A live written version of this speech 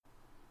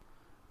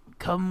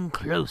come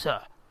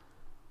closer.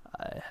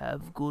 I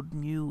have good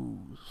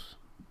news.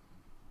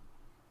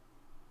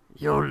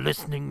 You're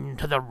listening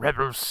to the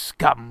Rebel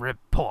Scum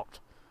Report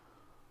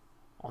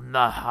on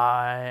the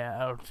High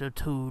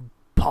Altitude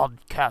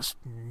Podcast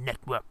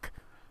Network,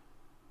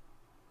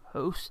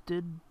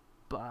 hosted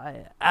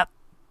by at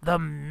the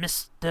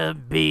Mr.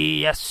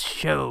 BS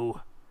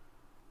Show,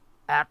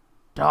 at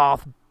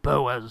Darth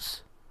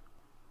Boas,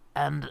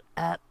 and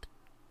at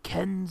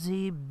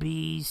Kenzie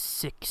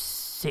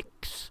B66.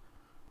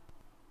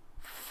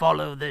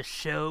 Follow the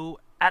show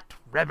at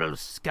Rebel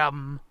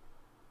Scum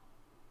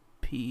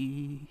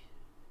PC.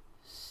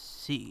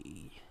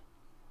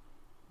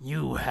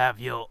 You have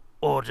your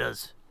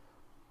orders.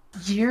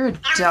 You're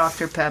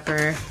Dr.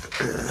 Pepper.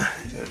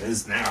 It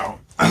is now.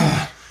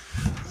 I'm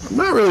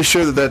not really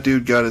sure that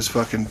dude got his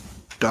fucking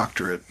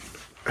doctorate.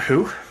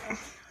 Who?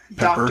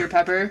 Dr.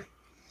 Pepper.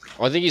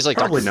 Well, I think he's like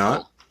Probably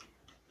Dr.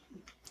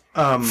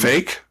 not.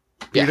 Fake?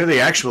 Yeah. You know the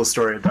actual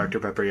story of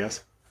Dr. Pepper,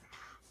 yes?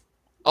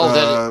 Oh,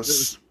 then Uh,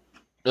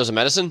 it was a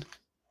medicine?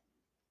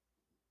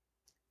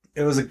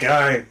 It was a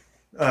guy.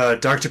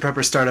 Dr.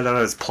 Pepper started out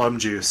as plum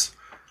juice.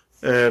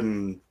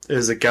 It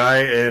was a guy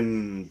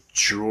in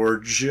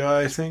Georgia,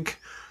 I think.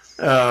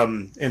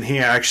 And he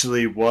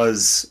actually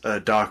was a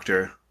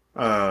doctor.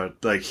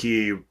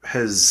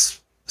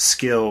 His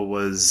skill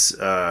was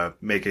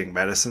making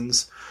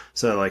medicines.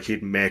 So like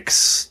he'd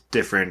mix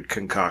different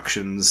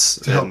concoctions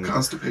to help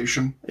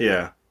constipation.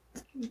 Yeah.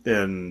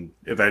 And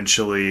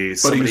eventually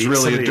But he was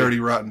really a dirty,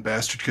 rotten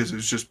bastard because it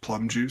was just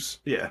plum juice.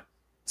 Yeah.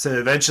 So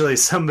eventually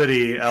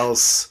somebody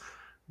else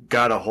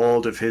got a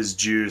hold of his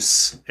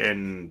juice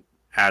and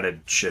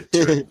added shit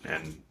to it,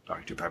 and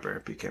Dr. Pepper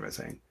became a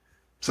thing.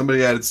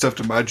 Somebody added stuff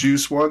to my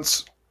juice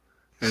once,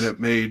 and it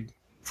made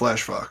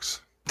Flash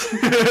Fox.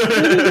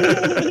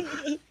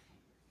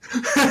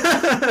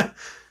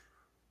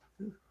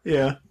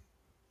 Yeah.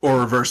 Or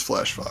reverse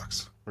Flash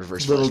Fox.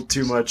 Reverse A little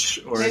too much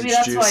orange Maybe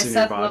that's juice why in your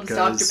Seth loves vodkas.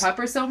 Dr.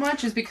 Pepper so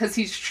much, is because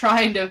he's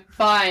trying to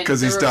find.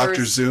 Because he's the Dr.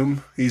 reverse-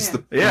 Zoom. He's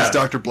Yeah. he's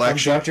Dr. Black I'm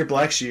Sheep. Dr.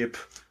 Black Sheep.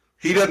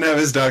 He doesn't have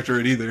his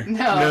doctorate either.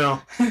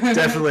 No. No,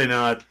 definitely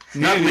not.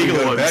 Not He didn't legal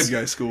go to ones. bad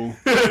guy school.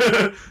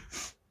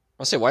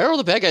 I'll say, why are all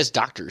the bad guys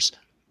doctors?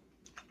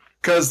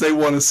 Because they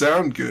want to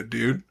sound good,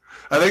 dude.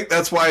 I think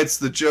that's why it's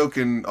the joke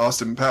in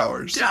Austin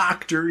Powers.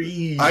 Dr.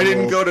 Evil. I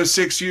didn't go to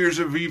 6 years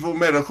of evil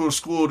medical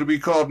school to be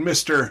called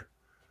Mister.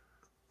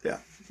 Yeah.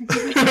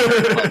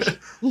 I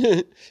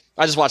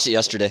just watched it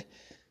yesterday,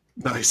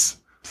 Nice.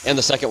 and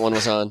the second one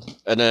was on,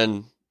 and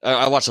then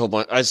I watched a whole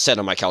bunch. I sat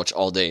on my couch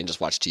all day and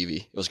just watched TV.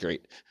 It was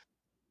great.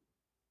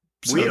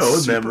 We Sounds own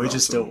them. super We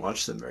just awesome. don't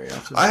watch them very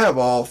often. I have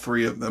all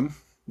 3 of them.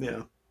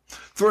 Yeah.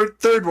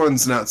 Third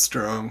one's not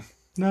strong.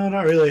 No,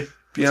 not really.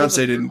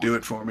 Beyonce didn't do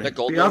it for me. That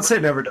gold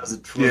Beyonce never does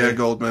it for Yeah, me.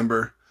 gold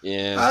member.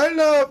 Yeah. I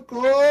love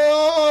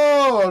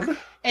gold.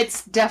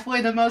 It's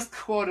definitely the most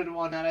quoted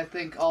one, and I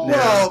think all.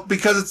 Well,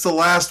 because it's the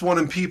last one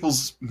in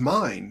people's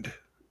mind.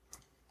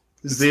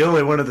 This is the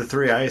only one of the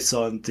 3 I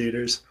saw in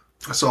theaters.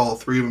 I saw all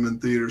 3 of them in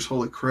theaters.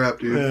 Holy crap,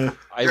 dude. Yeah.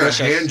 I got a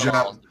wish I hand saw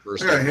job. the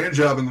first I got a one. hand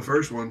job in the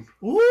first one.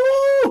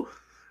 Woo!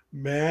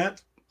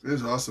 Matt. It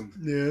was awesome.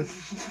 Yeah.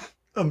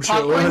 I'm sure it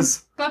Popcorn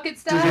was. bucket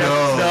style.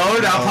 No,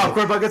 not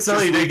popcorn bucket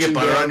style. You didn't reaching get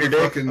butter down on your the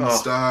dick. fucking Oh.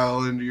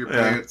 style into your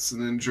Yeah. pants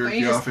and then jerk you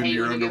you just off into hate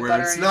your when you get underwear.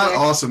 butter It's on your not dick.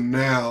 awesome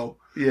now.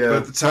 Yeah. But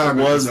at the time,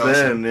 it it was was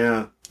awesome.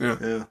 then, Yeah.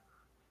 yeah.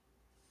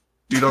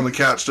 Dude on the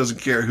couch doesn't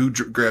care who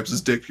grabs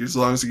his dick as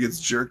long as he gets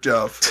jerked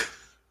off.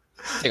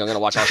 I think I'm gonna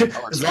watch Austin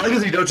Powers. As long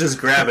as you don't just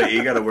grab it,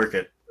 you gotta work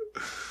it.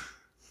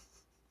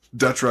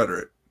 Dutch rudder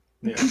it.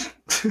 Yeah.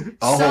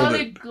 I'll hold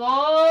it. Solid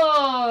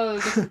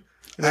gold.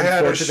 I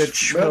had a unfortunate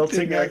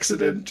smelting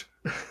accident.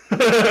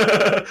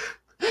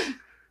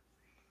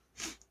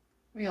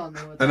 We all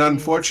know what An that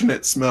means.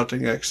 unfortunate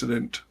smelting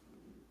accident.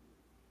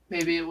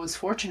 Maybe it was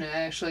fortunate,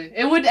 actually.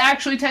 It would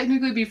actually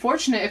technically be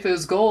fortunate if it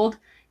was gold.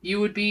 You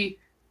would be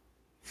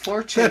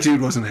fortunate. That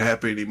dude wasn't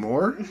happy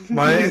anymore. He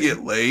My didn't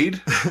get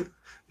laid.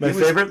 my He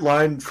was favorite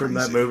line from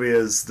that crazy. movie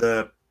is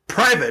the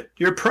private.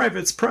 Your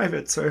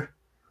privates are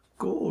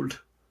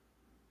gold.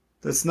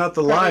 That's not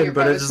the Private, line, your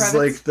but it's privates,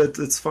 just like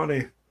that. It's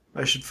funny.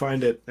 I should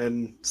find it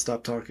and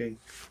stop talking.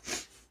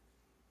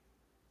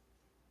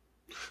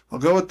 I'll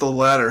go with the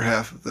latter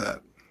half of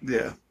that.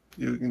 Yeah,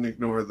 You can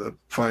ignore the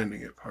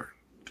finding it part.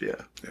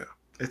 yeah, Yeah.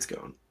 It's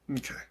going.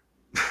 Okay.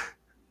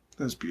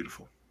 That's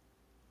beautiful.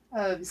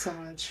 I love you so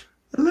much.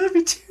 I love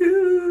you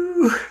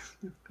too.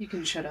 You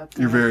can shut up.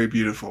 You're now. very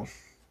beautiful.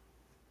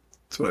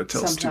 That's what I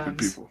tell stupid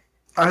Sometimes. people.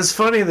 I was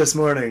funny this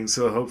morning,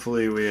 so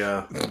hopefully we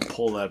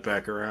pull that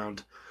back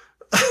around.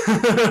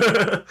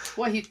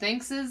 What he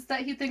thinks is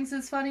that he thinks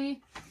is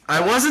funny. I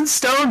wasn't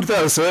stoned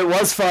though, so it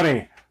was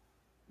funny.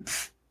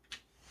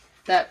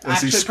 That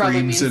As he actually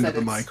probably means screams into that the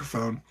it's...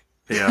 microphone.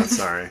 Yeah,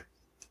 sorry.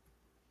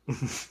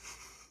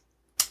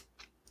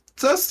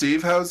 So,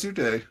 Steve, how was your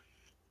day?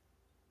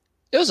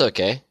 It was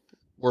okay.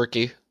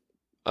 Worky.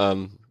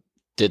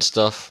 Did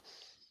stuff.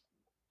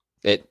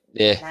 Yeah.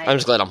 Nice. I'm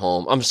just glad I'm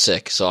home. I'm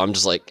sick, so I'm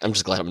just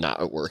glad I'm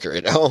not at work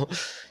right now.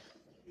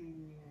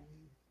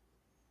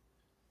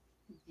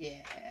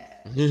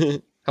 Yeah.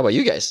 How about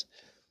you guys?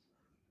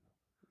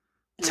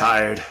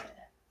 Tired.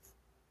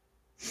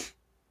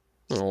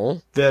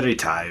 Oh, Very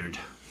tired.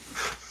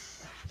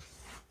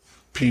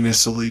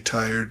 Penisily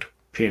tired.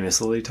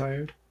 Penisily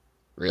tired.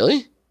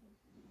 really?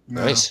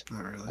 No, Nice.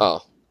 not really.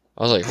 Oh,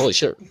 I was like, holy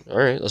shit! All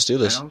right, let's do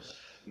this.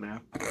 No.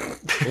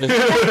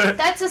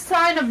 That's a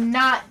sign of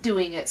not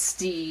doing it,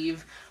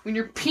 Steve. When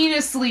you're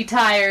penisly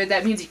tired,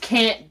 that means you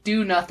can't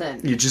do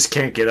nothing. You just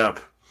can't get up.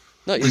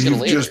 No, he's gonna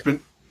You've lay just there.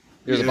 been.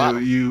 You're the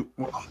bottom.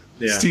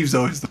 Yeah. Steve's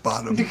always the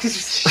bottom.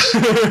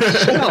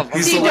 Shut up.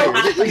 He's Steve, the don't la-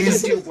 act like you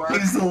he's- do work.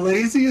 He's the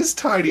laziest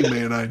tiny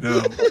man I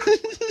know.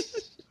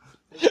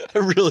 I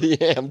really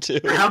am too.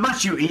 How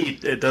much you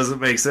eat, it doesn't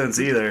make sense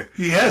either.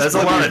 He has That's a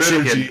plenty lot of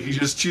energy. chicken. He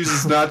just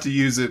chooses not to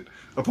use it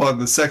upon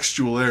the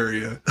sexual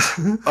area,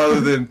 other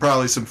than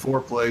probably some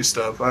foreplay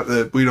stuff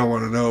that we don't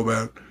want to know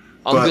about.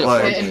 I'm But good at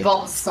like, It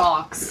involves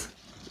socks.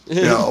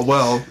 yeah,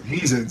 well,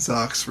 he's in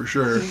socks for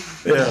sure,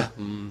 Yeah.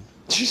 Mm.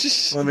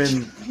 I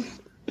mean,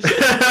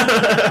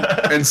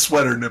 and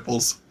sweater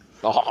nipples.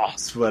 Oh,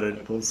 sweater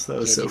nipples. That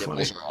was so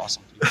funny. nipples are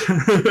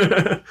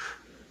awesome.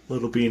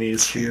 Little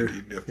beanies here.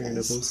 Candy Here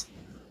nipples.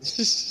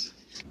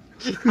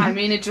 I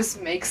mean, it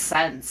just makes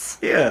sense.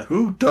 Yeah.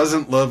 Who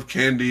doesn't love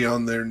candy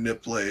on their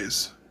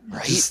nipples?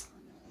 Right?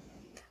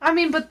 I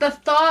mean, but the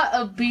thought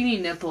of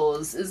beanie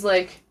nipples is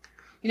like,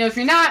 you know, if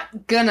you're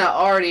not gonna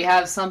already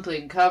have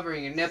something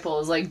covering your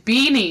nipples, like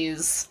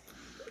beanies.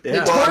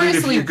 Yeah. Well, I mean,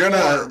 if Notoriously you're gonna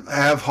warm.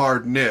 have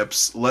hard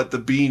nips, let the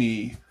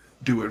beanie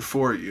do it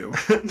for you.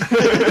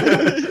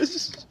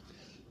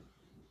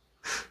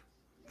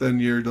 Then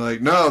you're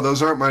like, no,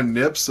 those aren't my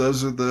nips.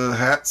 Those are the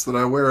hats that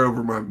I wear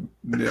over my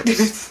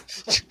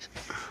nips.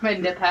 My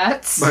nip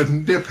hats. My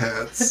nip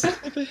hats.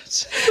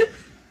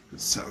 It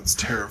sounds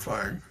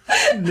terrifying.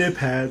 Nip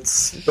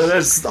hats. But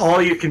that's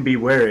all you can be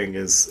wearing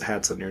is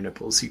hats on your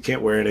nipples. You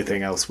can't wear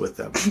anything else with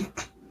them.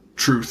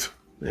 Truth.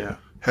 Yeah.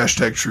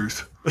 Hashtag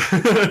truth.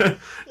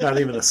 Not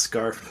even a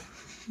scarf.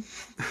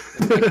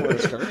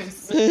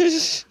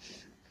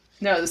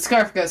 No, the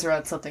scarf goes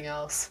around something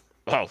else.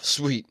 Oh,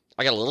 sweet.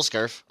 I got a little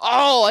scarf.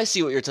 Oh, I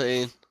see what you're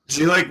saying.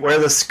 Do you like wear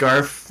the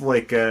scarf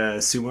like a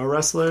sumo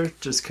wrestler?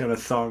 Just kind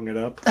of thong it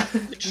up?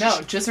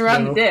 No, just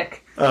around No. the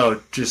dick.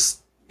 Oh,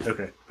 just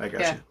okay. I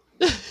got Yeah.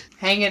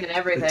 Hanging and you.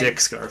 everything. A dick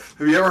scarf.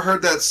 Have you ever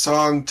heard that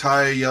song,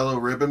 Tie a Yellow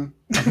Ribbon?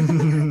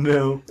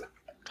 No.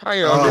 Tie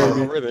your Oh.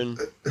 under ribbon.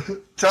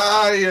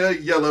 Tie a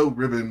yellow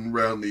ribbon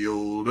round the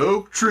old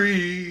oak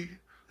tree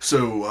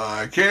so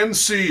I can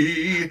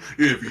see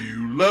if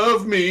you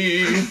love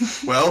me.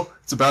 Well,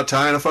 it's about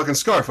tying a fucking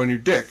scarf on your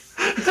dick.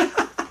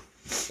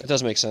 That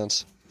does make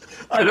sense.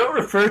 I don't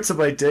refer to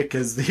my dick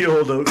as the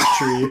old oak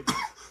tree.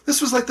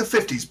 This was like the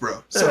 50s,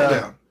 bro. Settle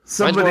down.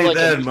 Somebody Mine's more like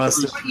then a-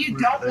 must have. But you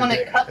referred don't want to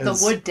their cut dick the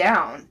as- wood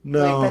down.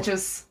 No. Like, that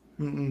just...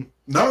 Mm-mm.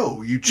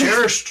 No, you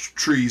cherished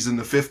trees in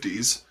the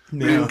 50s. We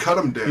No. didn't cut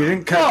them down. You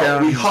didn't cut No,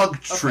 down. We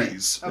hugged Okay.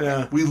 trees. Okay.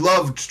 Yeah. We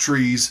loved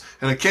trees,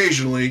 and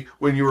occasionally,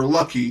 when you were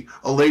lucky,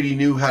 a lady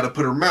knew how to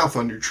put her mouth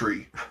on your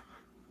tree.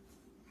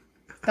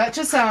 That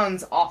just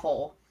sounds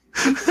awful.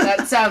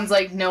 That sounds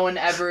like no one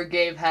ever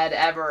gave head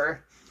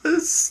ever.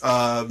 This- You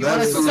want to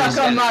That's the suck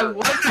reason. on my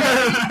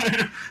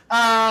wood?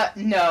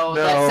 No, No.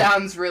 that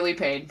sounds really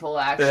painful,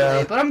 actually.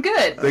 Yeah. But I'm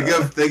good.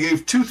 They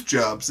gave tooth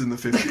jobs in the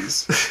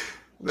 50s.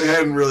 They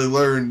hadn't really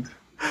learned.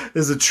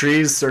 Is a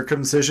tree's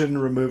circumcision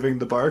removing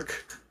the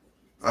bark?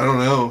 I don't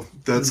know.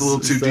 That's a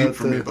little Is too that deep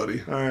for me, the-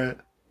 buddy. All right.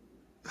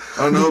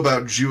 I don't know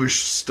about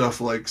Jewish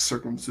stuff like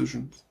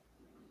circumcision.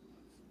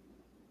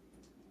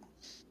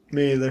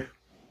 Me either.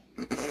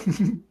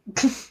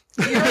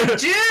 You're a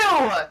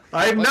Jew!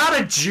 I'm not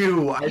a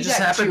Jew. I You just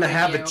got happen Jew to in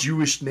have you. a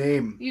Jewish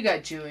name. You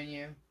got Jew in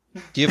you.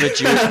 Do you have a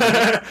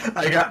Jewish?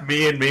 I got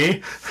me and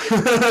me.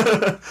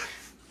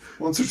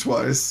 Once or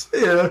twice.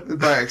 Yeah.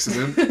 By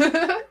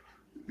accident.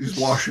 He's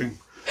washing.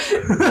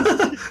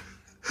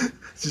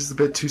 It's just a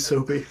bit too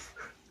soapy.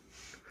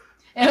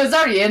 It was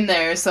already in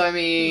there, so I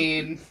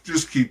mean...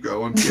 Just keep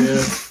going.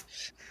 Yeah.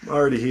 I'm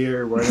already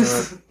here. Why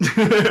not?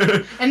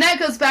 And that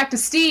goes back to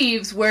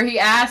Steve's, where he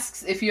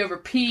asks if you ever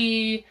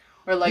pee,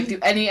 or, like, do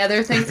any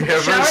other things in the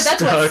Ever shower.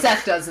 That's what stuck.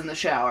 Seth does in the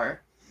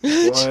shower.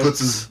 What? Puts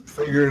his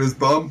finger in his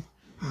bum.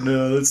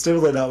 No, that's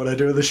definitely not what I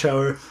do in the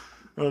shower.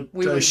 I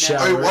We would shower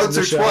I mean, in once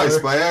the or shower. twice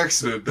by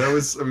accident. That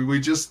was, I mean, we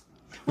just.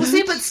 Well,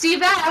 see, but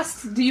Steve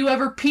asked, do you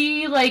ever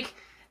pee, like,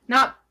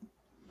 not...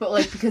 But,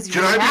 like, because you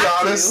Can I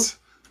have be honest?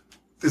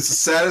 It's the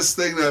saddest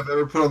thing that I've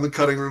ever put on the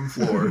cutting room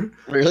floor.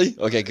 Really?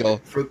 Okay, go.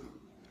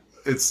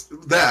 It's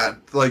that,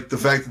 like, the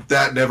fact that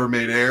that never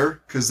made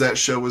air, because that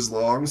show was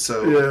long,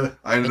 so Yeah.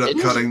 I ended It up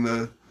didn't? cutting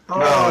the. Oh.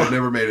 No, it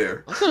never made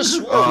air. I could have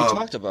sworn we Um,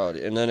 talked about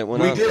it, and then it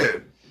went We on.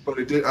 did, but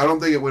it did. I don't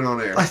think it went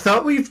on air. I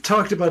thought we've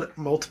talked about it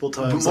multiple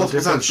times. on Multiple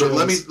different times. But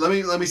let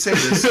shows. me say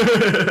this.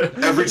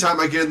 Every time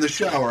I get in the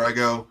shower, I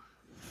go,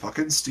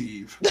 "Fucking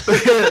Steve."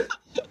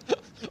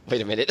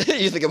 Wait a minute.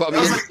 You think about me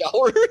That in was the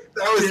shower?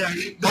 That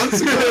was 8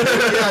 months ago.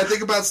 Yeah, I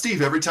think about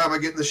Steve every time I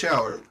get in the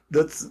shower.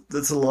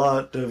 That's a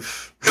lot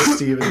of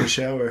Steve in the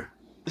shower.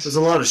 There's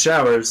a lot of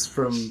showers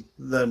from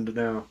then to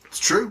now. It's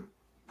true.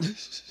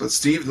 But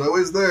Steve's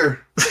always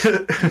there.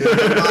 In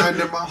my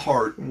mind and my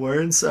heart.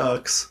 Wearing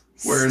socks.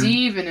 Wearing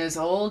Steve and his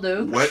old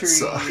oak wet tree.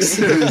 socks.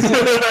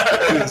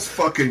 And his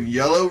fucking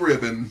yellow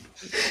ribbon.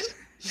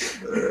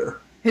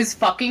 His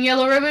fucking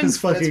yellow ribbon? His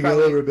fucking That's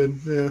probably- yellow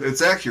ribbon. Yeah.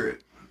 It's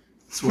accurate.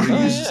 That's what he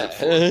uses it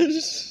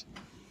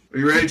for. Are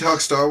you ready to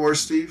talk Star Wars,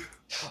 Steve?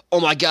 Oh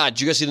my god,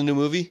 did you guys see the new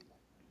movie?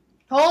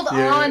 Hold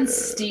Yeah. on,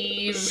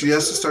 Steve. She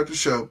has to start the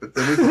show, but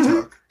then we can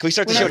talk. Can we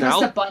start the When I show press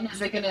the now? button,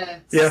 is it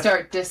gonna Yeah.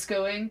 start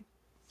discoing?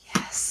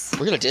 Yes.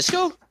 We're gonna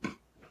disco?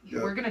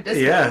 Yeah. We're gonna disco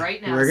Yeah,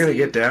 right now. we're gonna Steve.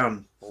 get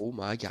down. Oh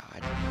my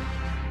god.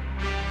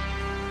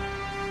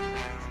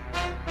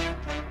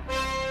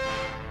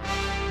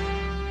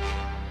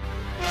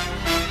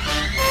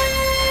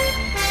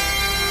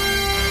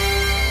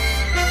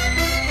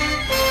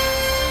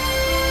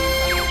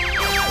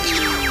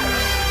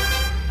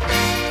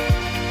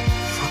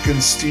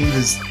 Fucking Steve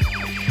is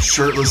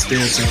shirtless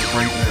dancing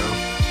right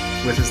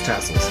now. With his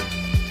tassels.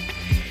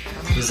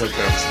 He's like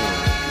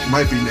that.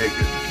 Might be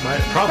naked.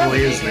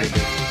 Probably is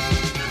naked.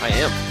 I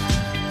am.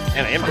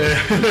 And I am.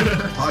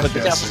 But the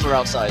tassels Podcasting. are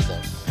outside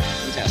though.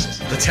 The tassels.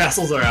 The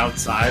tassels are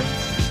outside.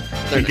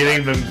 They're You're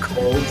getting them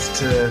cold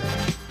to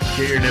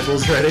get your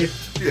nipples ready.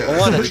 Yeah, I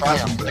want to they try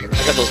got them. I better.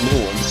 got those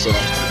new ones, so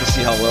let's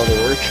see how well they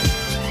work.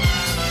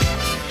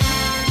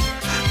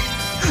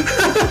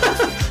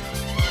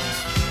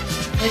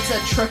 It's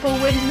a triple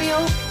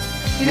windmill.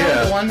 You know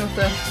Yeah. the one with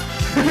the.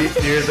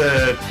 You're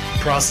the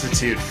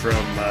prostitute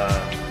from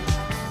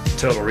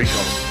Total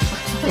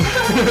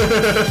Recall.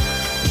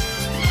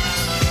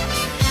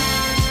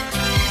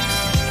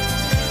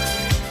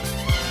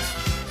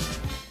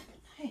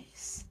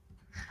 Nice.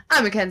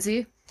 I'm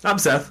Mackenzie, I'm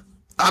Seth.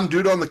 I'm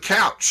dude on the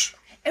couch.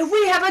 and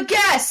we have a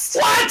guest.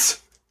 What?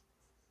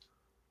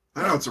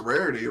 I know it's a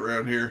rarity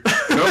around here.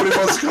 Nobody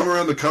wants to come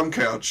around the cum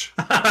couch.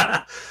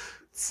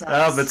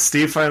 Oh, but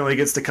Steve finally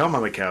gets to come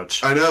on the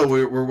couch. I know,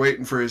 we're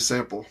waiting for his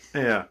sample.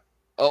 Yeah.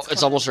 Oh,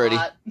 it's almost ready.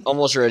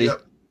 Almost ready.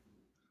 Yep.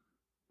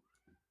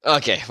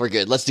 Okay, we're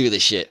good. Let's do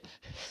this shit.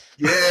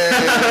 Yay!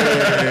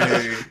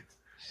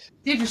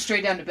 Steve just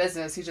straight down to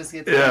business. He just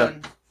gets Yeah.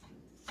 done.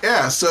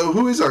 Yeah, so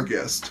who is our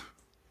guest?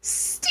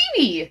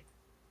 Stevie.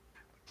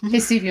 Hey,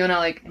 Steve, you wanna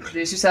like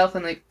introduce yourself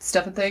and like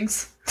stuff and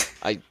things?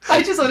 I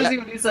I just want to yeah, see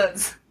what he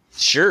says.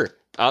 Sure.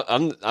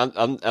 I'm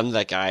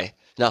that guy.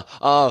 No,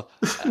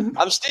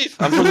 I'm Steve.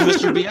 I'm from the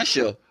Mr. BS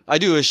show. I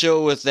do a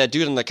show with that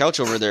dude on the couch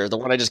over there, the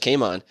one I just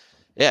came on.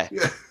 Yeah,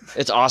 Yeah,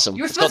 it's awesome.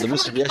 You were It's called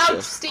supposed the to come Mr. on the BS show.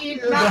 couch,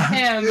 Steve, not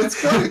him.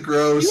 it's kind of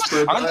gross,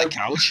 but On the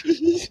couch.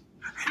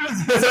 I'm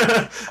There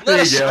not a you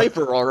go.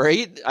 sniper, all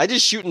right. I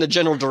just shoot in the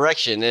general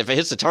direction. If it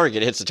hits the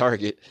target, it hits the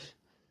target.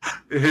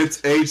 it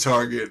hits a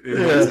target. It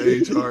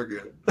hits a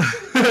target.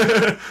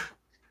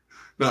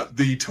 Not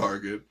the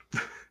target.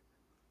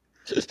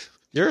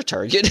 You're a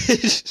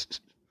target.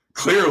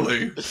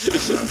 Clearly.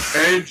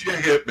 And you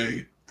hit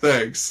me.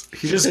 Thanks.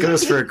 He just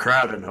goes for a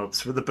crowd and hopes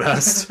for the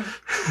best.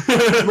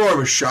 He's more of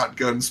a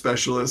shotgun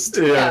specialist.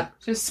 Yeah,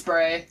 just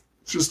spray.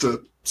 It's just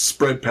a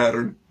spread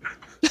pattern.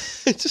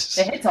 It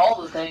hits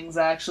all the things,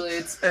 actually.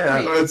 It's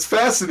Yeah. great. It's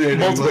fascinating.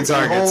 Multiple Like,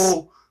 targets.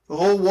 The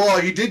whole wall.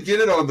 He did get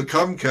it on the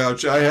cum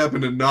couch. I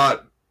happen to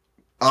not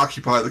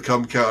occupy the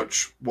cum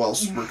couch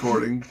whilst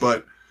recording,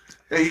 but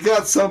hey, he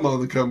got some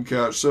on the cum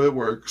couch, so it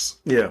works.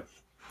 Yeah.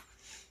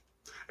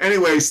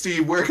 Anyway,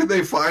 Steve, where can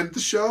they find the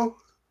show?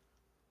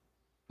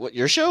 What,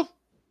 your show?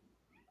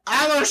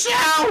 I'm a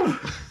show!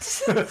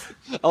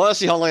 I want to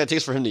see how long it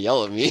takes for him to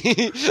yell at me.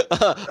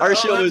 Our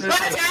show is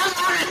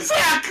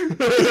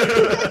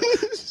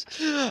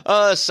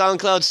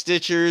SoundCloud,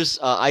 Stitchers,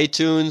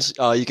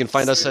 iTunes. You can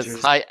find us at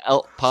Stitchers.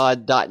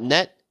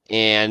 highelppod.net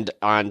and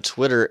on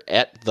Twitter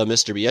at the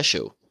Mr. BS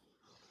Show.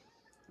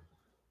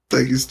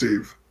 Thank you,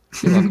 Steve.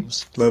 You're welcome.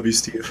 Love you,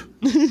 Steve.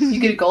 You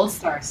get a gold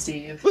star,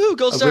 Steve. Woo,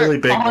 gold A star! really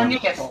big On one.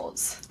 your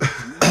nipples.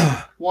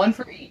 One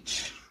for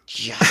each.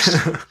 Yes,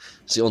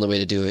 it's the only way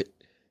to do it.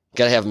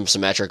 Gotta have them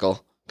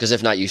symmetrical, because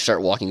if not, you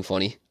start walking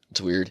funny.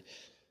 It's weird.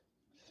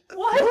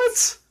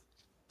 What?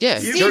 Yeah,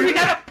 Steve, you're- you're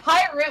not a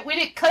pirate. We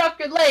didn't cut off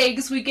your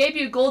legs. We gave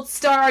you a gold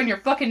star on your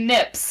fucking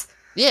nips.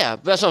 yeah,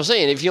 but that's what I'm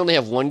saying. If you only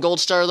have one gold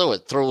star, though,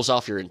 it throws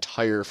off your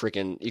entire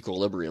freaking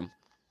equilibrium.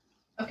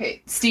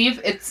 Okay, Steve,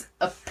 it's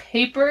a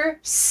paper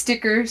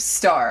sticker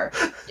star.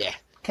 Yeah.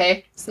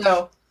 Okay,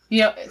 so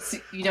you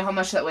know how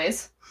much that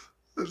weighs?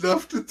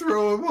 Enough to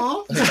throw him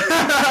off?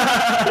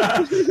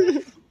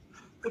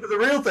 The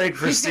real thing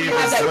for You Steve can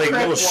have is that like crip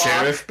little walk.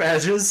 sheriff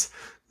badges.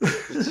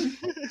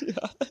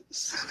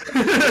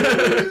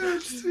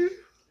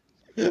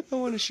 I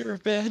want a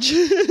sheriff badge.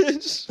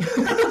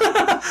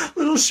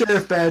 Little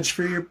sheriff badge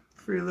for your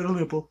little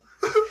nipple.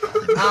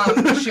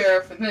 I'm the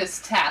sheriff in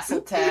this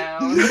tassel town.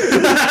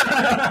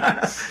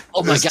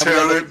 Oh my This god,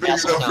 town we ain't have big a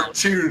castle enough town. for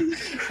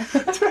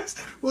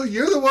two. Well,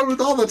 you're the one with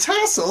all the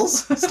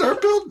tassels.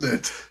 Start building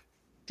it.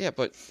 Yeah,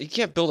 but you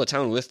can't build a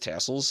town with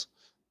tassels.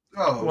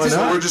 Oh, Why so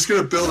not? we're just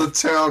gonna build a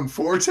town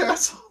for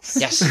tassels?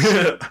 Yes.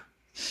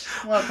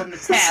 Welcome to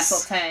Tassel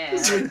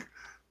Town.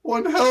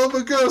 One hell of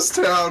a ghost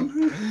town.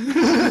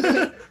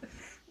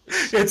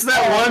 It's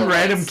that All one the right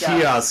random stuff.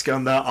 kiosk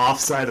on the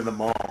offside of the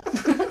mall.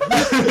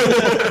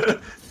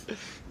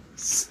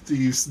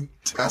 Steve's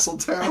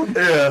Tasseltown.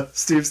 Yeah,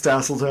 Steve's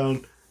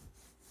Tasseltown.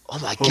 Oh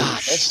my Holy god,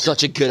 that's shit.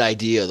 such a good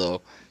idea,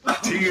 though.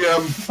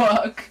 TM.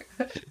 Fuck.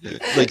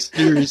 Like,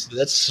 seriously,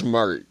 that's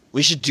smart.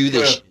 We should do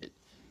this Yeah. shit.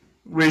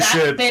 We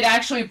should. They'd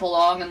actually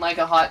belong in like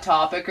a Hot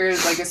Topic or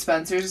like a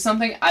Spencer's or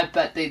something. I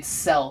bet they'd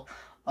sell.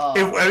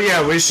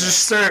 Yeah, we should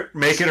just start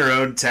making our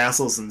own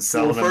tassels and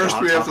selling Well, them. first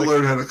Hot we have to Topic.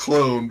 learn how to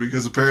clone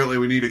because apparently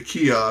we need a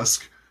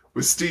kiosk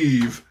with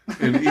Steve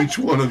in each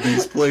one of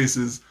these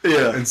places.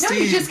 Yeah. And no,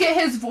 Steve, you just get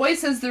his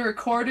voice as the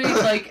recording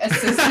like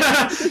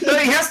assistant. No,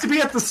 he has to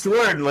be at the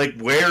store and like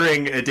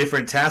wearing a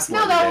different tassel.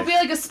 No, every that day. would be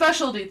like a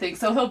specialty thing.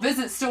 So he'll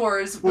visit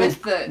stores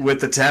with the.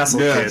 with the tassel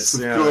yes, kits.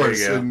 of Yeah, course,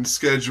 there you go. and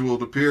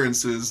scheduled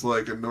appearances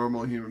like a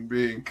normal human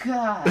being.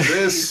 God.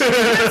 This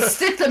Let's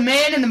stick the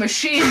man in the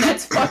machine.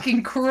 That's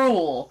fucking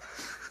cruel.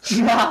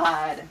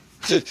 God.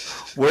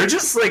 We're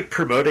just like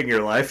promoting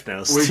your life now,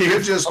 we Steve.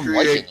 could just I'm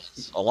liking create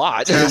this a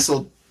lot.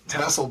 tassel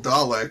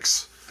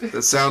Daleks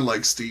that sound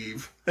like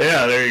Steve.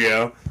 Yeah, there you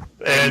go.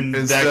 And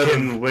Instead that of-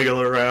 can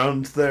wiggle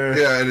around there.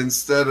 Yeah, and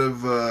instead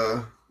of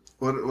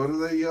what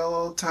do they yell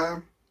all the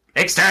time?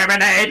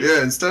 Exterminate!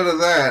 Yeah, instead of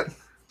that,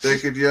 they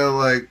could yell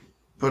like,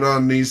 "Put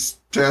on these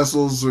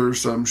tassels" or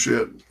some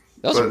shit.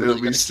 That was But a it'll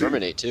really be good Steve.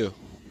 exterminate, too.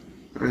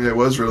 Yeah, it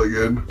was really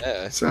good.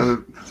 Yeah.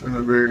 Sounded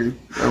very.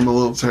 I'm a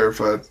little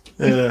terrified.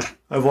 Yeah,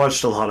 I've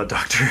watched a lot of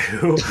Doctor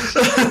Who.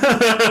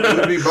 It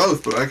would be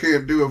both, but I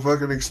can't do a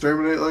fucking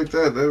exterminate like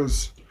that. That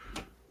was.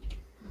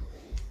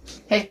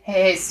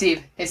 Hey,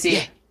 Steve. Hey,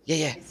 Steve.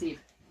 Yeah. Hey, Steve.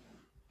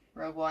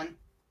 Rogue One.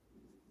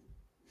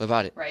 What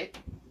about it? Right?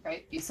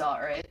 You saw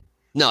it, right?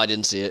 No, I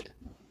didn't see it.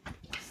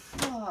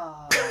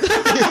 Oh.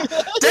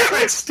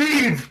 Damn it,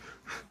 Steve!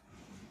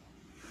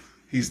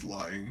 He's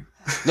lying.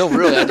 No,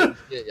 really, I didn't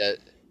see it yet.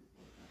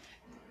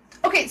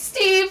 Okay,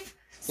 Steve.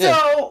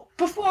 So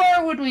before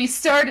when we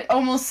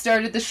almost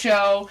started the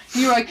show,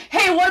 you were like,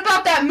 "Hey, what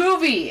about that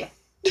movie?"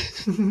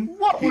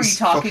 What were you He's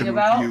talking fucking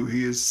about? with you.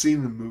 He has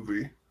seen the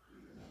movie.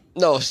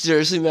 No,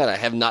 seriously, man, I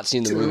have not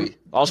seen the movie.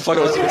 I was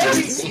fucking with you.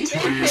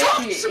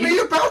 Talk to me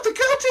about the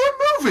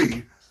goddamn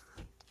movie.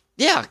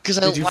 Yeah, because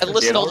I Did you listened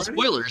forget to all the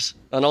already? spoilers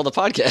on all the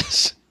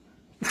podcasts.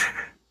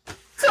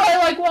 So I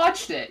like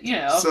watched it, you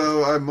know.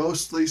 So I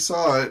mostly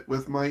saw it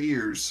with my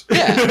ears.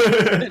 Yeah, I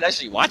didn't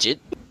actually watch it.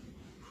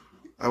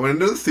 I went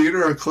into the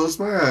theater. I closed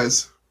my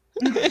eyes.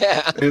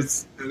 Yeah.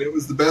 And it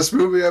was the best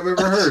movie I've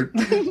ever heard.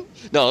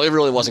 No, it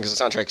really wasn't because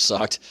the soundtrack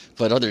sucked.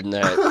 But other than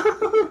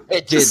that,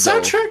 it did,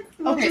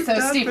 though. Okay, so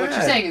Steve, what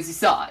you're saying is you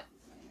saw it.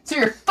 So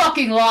you're a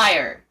fucking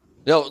liar.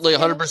 No, like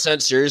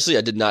 100% seriously,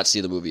 I did not see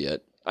the movie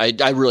yet. I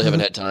really haven't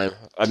had time.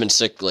 I've been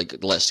sick like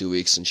the last 2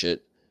 weeks and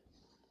shit.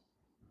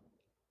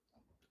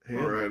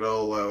 All right,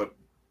 I'll allow it.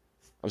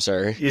 I'm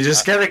sorry. You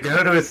just gotta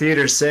go to a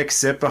theater sick,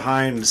 sit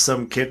behind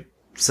some kid,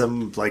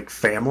 some like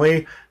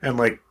family, and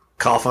like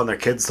cough on their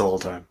kids the whole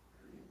time.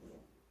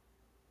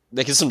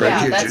 Making some Yeah,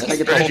 regular that's- I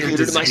get the whole Regular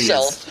theater to disease.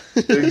 myself.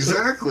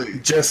 Exactly.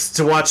 Just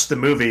to watch the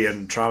movie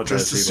and traumatize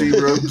Just to people.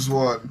 see Rogues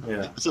One.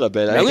 Yeah. It's not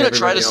bad. Make I'm gonna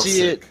try to everybody else see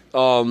sick.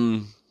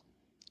 it.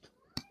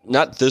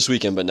 Not this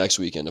weekend, but next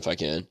weekend if I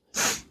can.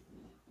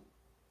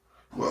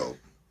 Well,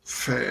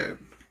 fan.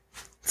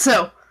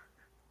 So,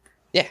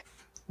 Yeah.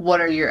 what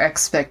are your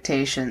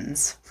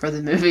expectations for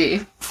the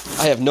movie?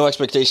 I have no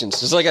expectations.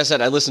 Just like I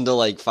said, I listened to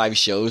like 5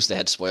 shows that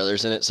had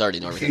spoilers in it, so I already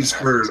know everything. He's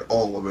heard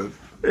all of it.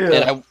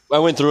 Yeah. And I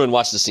went through and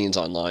watched the scenes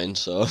online,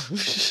 so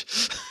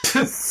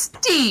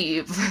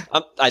Steve,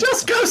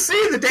 Just go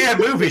see the damn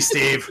movie,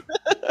 Steve.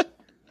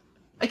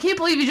 I can't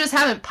believe you just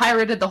haven't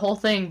pirated the whole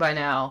thing by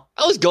now.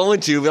 I was going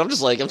to, but I'm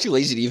just like, I'm too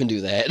lazy to even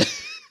do that.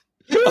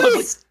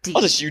 I'll Steve.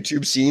 just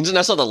YouTube scenes, and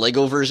I saw the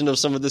Lego version of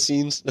some of the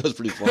scenes. That was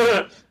pretty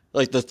fun.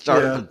 Like the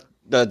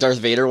Darth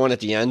Vader one at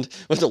the end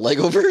with the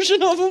Lego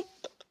version of him.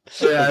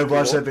 Yeah, I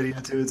watched that video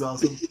too. It's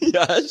awesome.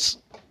 Yes.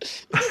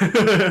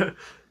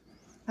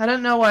 I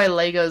don't know why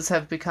Legos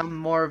have become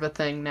more of a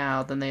thing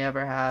now than they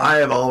ever have. I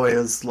have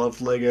always loved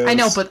Legos. I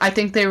know, but I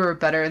think they were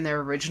better in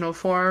their original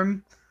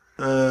form.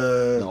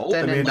 No.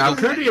 I mean, I'm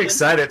pretty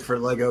excited for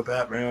Lego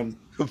Batman.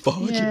 Fuck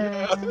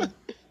Yeah.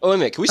 Oh, wait a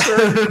minute. Can we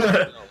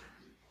start?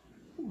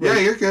 Yeah,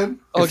 you're good.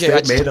 Okay,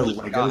 if they made a just-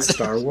 Lego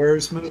Star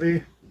Wars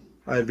movie,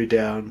 I'd be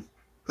down.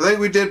 I think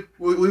we did.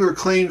 We were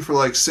clean for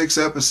like 6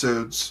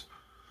 episodes,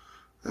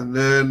 and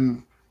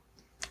then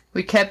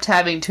We kept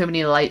having too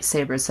many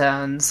lightsaber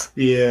sounds.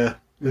 Yeah,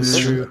 it's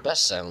Those are the true.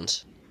 best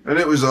sounds.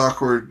 it was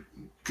awkward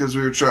because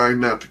we were trying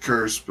not to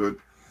curse, but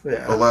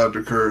Yeah. allowed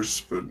to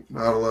curse, but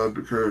not allowed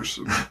to curse.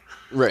 And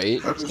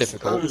Right. I It's just,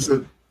 difficult. I just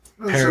said,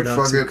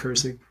 Paradox fuck of it,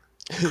 cursing.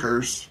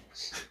 curse.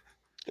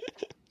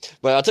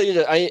 But I'll tell you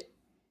that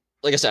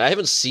like I said, I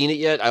haven't seen it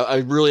yet.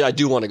 I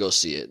do want to go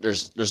see it.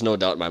 There's no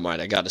doubt in my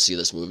mind. I got to see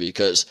this movie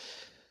because,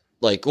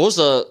 like, what was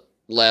the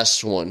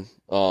last one?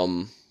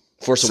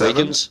 Force 7?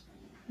 Awakens.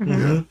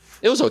 Mhm.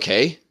 It was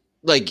okay.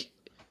 Like,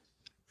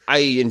 I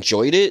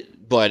enjoyed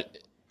it, but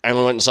I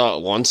only went and saw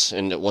it once,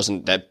 and it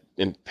wasn't that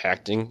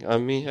impacting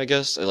on me. I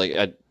guess I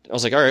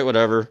was like, all right,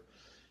 whatever.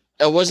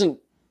 it wasn't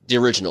the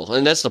original,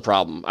 and that's the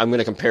problem. I'm going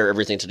to compare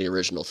everything to the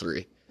original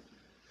 3.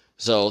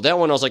 So that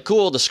one, I was like,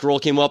 cool. The scroll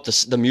came up,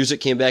 the music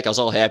came back. I was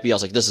all happy. I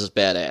was like, this is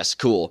badass,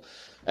 cool.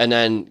 And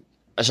then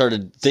I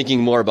started thinking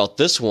more about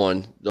this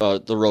one,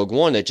 the Rogue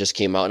One that just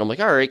came out, and I'm like,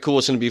 all right, cool.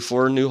 It's going to be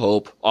for New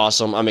Hope.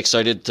 Awesome. I'm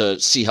excited to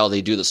see how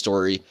they do the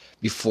story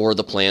before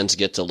the plans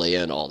get to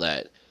Leia and all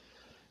that.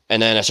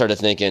 And then I started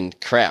thinking,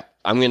 crap,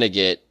 I'm going to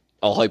get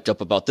all hyped up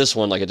about this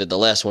one like I did the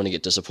last one and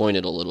get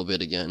disappointed a little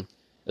bit again.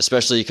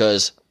 Especially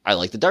because I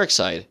like the dark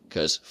side,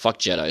 because fuck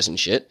Jedis and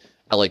shit.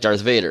 I like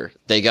Darth Vader.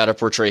 They got to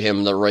portray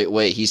him the right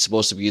way. He's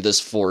supposed to be this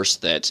force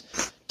that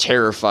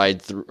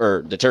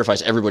that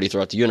terrifies everybody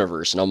throughout the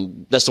universe,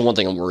 and that's the one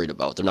thing I'm worried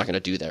about. They're not going to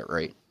do that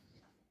right.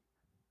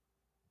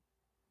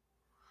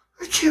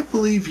 I can't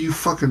believe you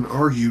fucking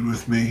argued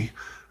with me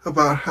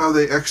about how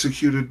they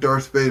executed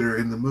Darth Vader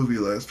in the movie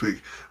last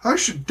week. I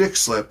should dick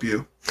slap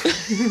you.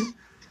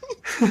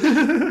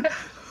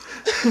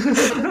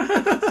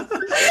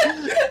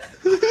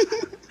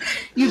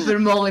 You've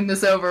been mulling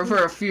this over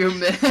for a few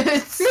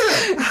minutes.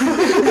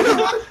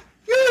 Yeah.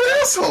 You're an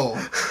asshole.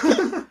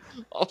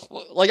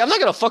 Like, I'm not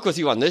going to fuck with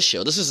you on this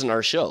show. This isn't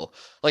our show.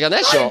 Like, on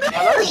our show,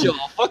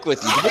 I'll fuck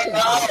with you.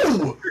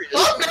 No!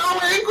 I'm now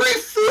angry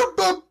for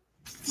about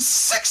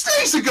 6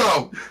 days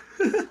ago!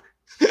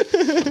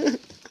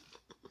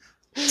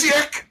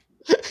 Dick!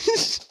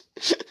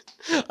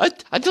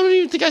 I don't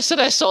even think I said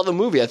I saw the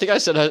movie. I think I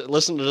said I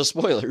listened to the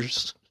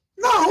spoilers.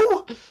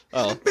 No!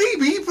 Oh.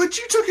 Maybe, but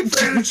you took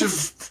advantage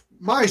of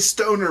my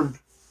stoner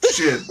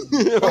shit.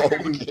 Oh,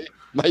 okay.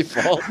 My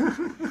fault.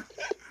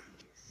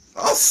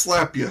 I'll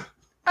slap you.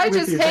 I With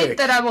just your hate dick.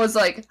 that I was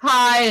like,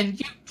 hi, and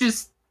you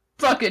just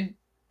fucking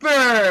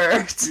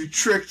burnt. You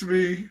tricked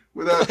me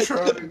without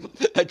trying.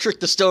 I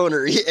tricked the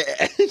stoner,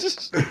 yeah.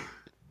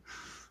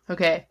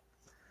 Okay.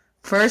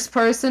 First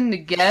person to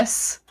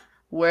guess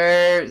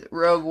where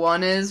Rogue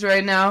One is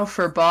right now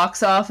for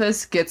box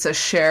office gets a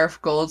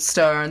Sheriff Gold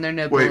Star on their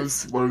Wait,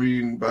 nipples. what do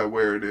you mean by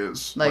where it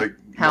is? Like,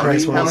 how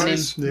many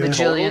price-wise? Yeah.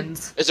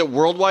 bajillions? Is it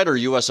worldwide or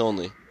U.S.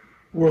 only?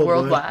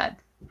 Worldwide.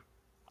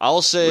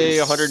 I'll say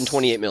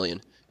 128 million.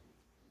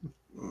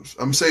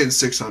 I'm saying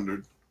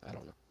 600. I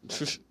don't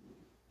know.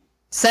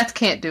 Seth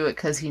can't do it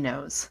because he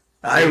knows.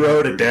 I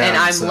wrote it down. And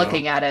I'm so.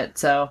 looking at it,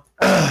 so.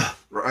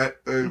 Right?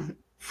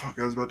 Fuck,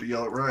 I was about to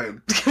yell at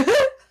Ryan. Damn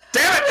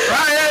it,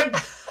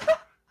 Ryan!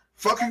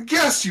 Fucking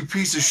guess, you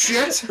piece of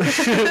shit!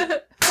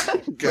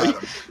 Got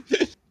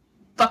him.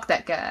 Fuck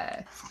that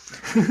guy.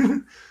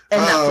 And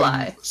that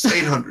fly. It's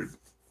 800.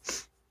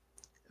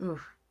 Ooh,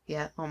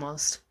 yeah,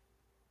 almost.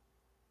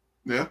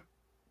 Yeah?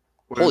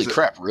 What Holy is it?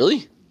 crap,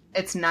 really?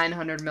 It's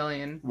 900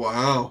 million.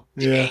 Wow.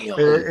 Yeah,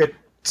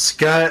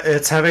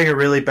 it's having a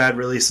really bad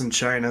release in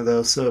China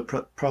though, so it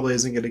probably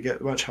isn't going to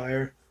get much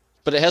higher.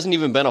 But it hasn't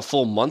even been a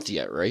full month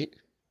yet, right?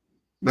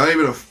 Not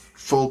even a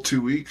full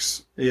 2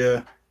 weeks.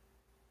 Yeah,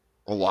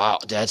 Oh, wow,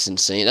 that's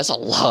insane. That's a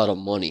lot of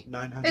money.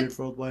 900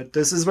 worldwide.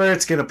 This is where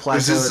it's going to plateau.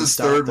 Is this and his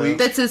stop, third though. week?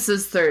 This is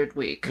his third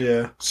week.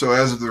 Yeah. So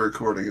as of the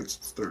recording, it's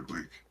its third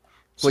week.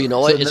 Well, you know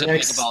what? So It's the going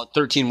to next- make about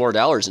 $13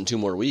 more in 2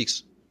 more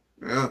weeks.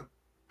 Yeah.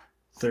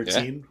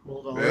 13.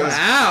 Hold on. Yeah.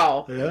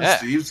 Wow. Yeah.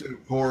 Steve's gonna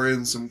pour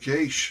in some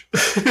cash.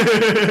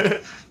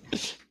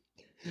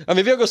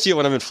 Maybe I'll go see it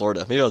when I'm in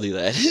Florida. Maybe I'll do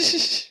that.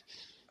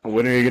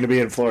 When are you going to be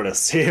in Florida,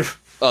 Steve?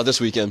 This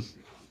weekend.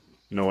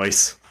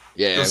 Nice.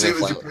 Yeah, Go I'm see it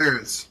gonna with fly your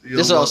parents. You'll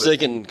This is what I love was it.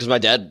 thinking, because my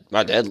dad,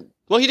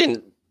 well, he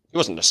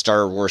wasn't a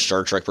Star Wars,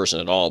 Star Trek person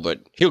at all,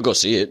 but he'll go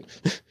see it.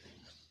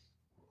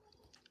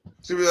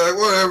 He'll be like,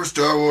 whatever,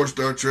 Star Wars,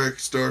 Star Trek,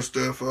 Star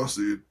stuff, I'll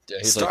see it. Yeah,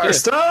 he's Star like, yeah,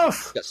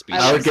 stuff! got speed.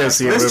 I would go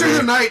see a Mr. movie.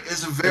 the Knight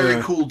is a very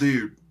Yeah. cool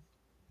dude,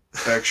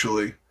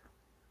 actually.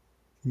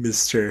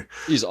 Mr.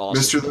 He's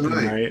awesome. Mr. the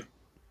Knight.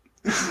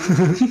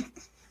 Knight.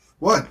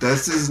 What?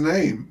 That's his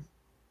name.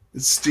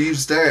 It's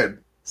Steve's dad.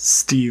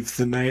 Steve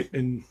the Knight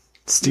and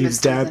Steve's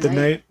Mr. dad the the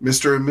Knight. Knight.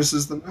 Mr. and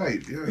Mrs. the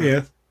Knight,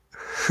 yeah.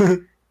 Yeah.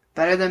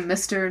 Better than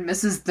Mr. and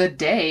Mrs. The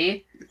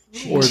Day.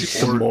 Or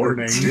the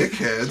morning.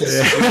 Dickheads.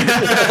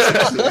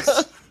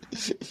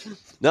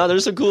 No,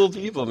 there's some cool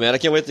people, man. I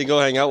can't wait to go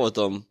hang out with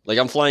them. Like,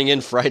 I'm flying in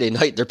Friday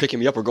night. They're picking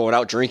me up. We're going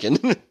out drinking.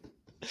 I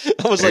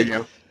was There like,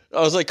 you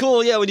go.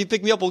 cool. Yeah, when you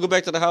pick me up, we'll go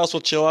back to the house. We'll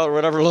chill out or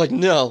whatever. They're like,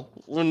 no.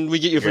 When we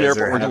get you from the guys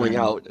airport, are we're going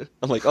having- out.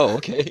 I'm like, oh,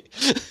 okay.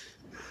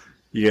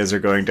 You guys are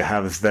going to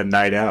have the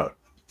night out.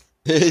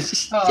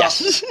 Yes.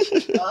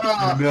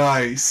 Oh,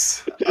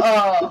 Nice.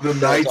 oh, The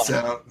night's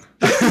out.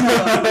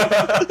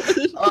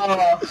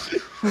 oh.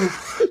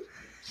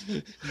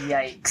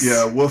 Yikes.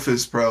 Yeah, Wolf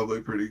is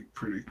probably pretty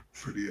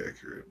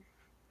accurate.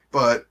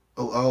 But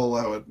I'll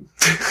allow it.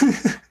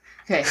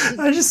 Okay.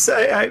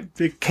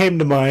 It came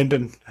to mind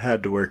and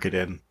had to work it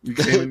in. You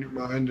came in your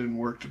mind and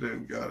worked it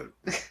in. Got it.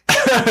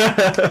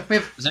 We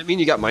have Does that mean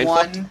you got mind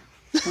fucked? one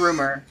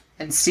rumor,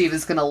 and Steve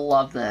is gonna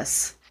love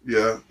this.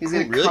 Yeah. He's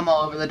gonna really? come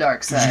all over the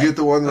dark Did side. you get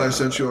the one that I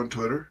sent you on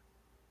Twitter?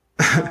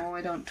 No,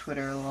 I don't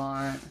Twitter a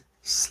lot.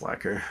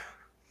 Slacker.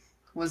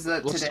 Was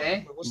that What's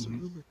today? What's the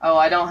rumor? Oh,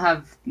 I don't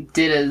have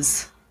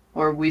Dittas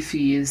or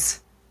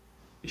Wi-Fi's.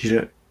 You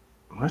didn't.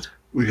 What?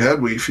 We had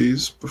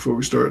Wi-Fi's before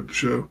we started the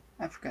show.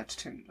 I forgot to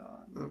turn it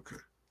on. Okay.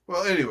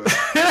 Well, anyway.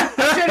 I'm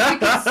trying to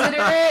be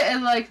considerate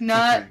and like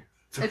not. Okay.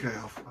 It's okay.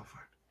 I'll find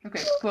it.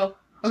 Okay, cool.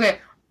 Okay,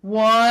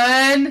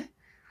 one.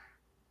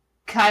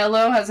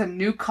 Kylo has a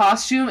new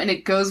costume and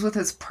it goes with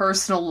his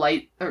personal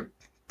light.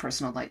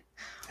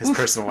 His Oof.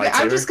 personal Wait,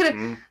 lightsaber. I'm just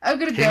gonna. I'm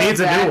gonna He go. needs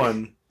back. a new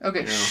one.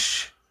 Okay, Yeah.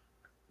 shh.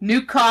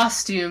 New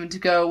costume to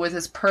go with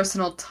his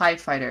personal TIE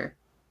fighter.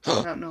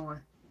 I don't know why.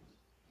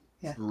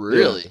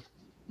 Really?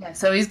 Yeah,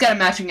 so he's got a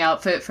matching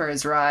outfit for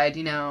his ride,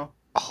 you know,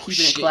 Oh keeping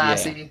shit! it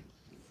classy. Yeah.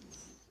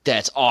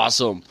 That's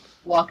awesome.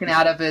 Walking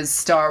out of his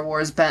Star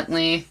Wars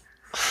Bentley,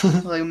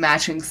 like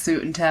matching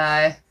suit and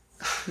tie,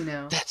 you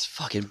know. That's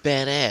fucking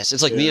badass.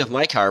 It's like me with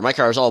my car. My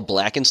car is all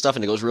black and stuff,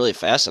 and it goes really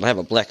fast. And I have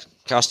a black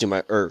costume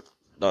or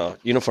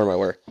uniform I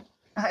wear.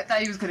 I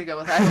thought he was gonna go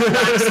with that. I have a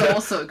black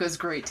soul, so it goes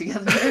great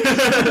together.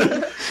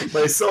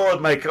 My soul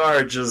and my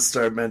car just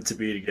are meant to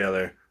be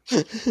together.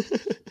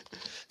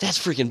 That's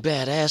freaking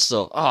badass,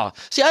 though. Oh,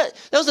 see, that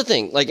was the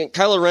thing. Like,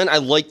 Kylo Ren, I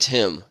liked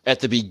him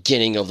at the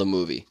beginning of the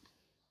movie.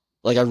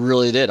 Like, I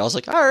really did. I was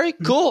like, all right,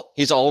 cool.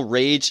 He's all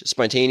rage,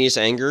 spontaneous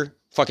anger.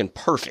 Fucking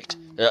perfect.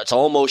 It's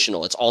all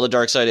emotional. It's all the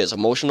dark side is.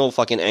 Emotional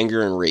fucking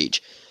anger and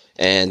rage.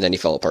 And then he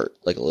fell apart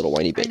like a little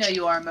whiny I bitch. know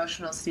you are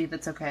emotional, Steve.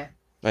 It's okay.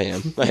 I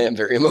am. I am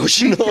very He killed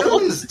emotional.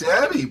 his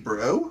daddy,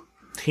 bro.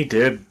 He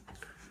did.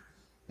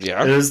 It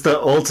Yeah. is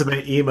the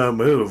ultimate emo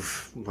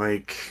move.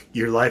 Like,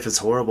 your life is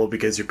horrible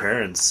because your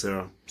parents,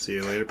 so see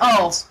you later, Oh.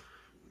 parents.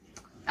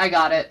 I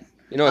got it.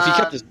 You know, if he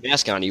kept his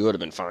mask on, he would have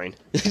been fine.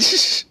 I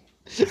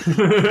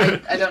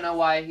don't know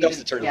why he That was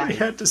the didn't. turn I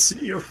Yeah. had to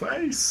see your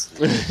face.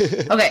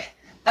 Okay.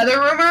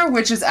 Other rumor,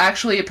 which is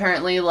actually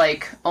apparently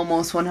like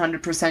almost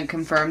 100%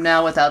 confirmed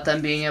now without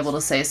them being able to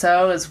say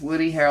so, is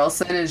Woody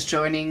Harrelson is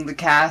joining the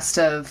cast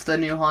of the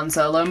new Han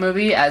Solo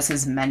movie as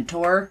his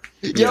mentor.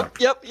 Yep.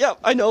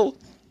 I know.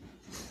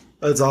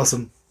 That's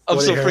awesome. I'm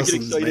Woody so freaking Harrelson's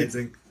excited.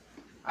 amazing.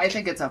 I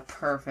think it's a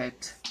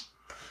perfect.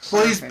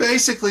 Well, he's perfect-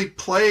 basically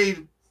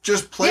played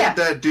Yeah.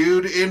 that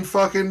dude in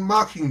fucking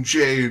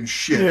Mockingjay and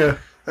shit. Yeah,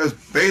 That's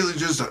basically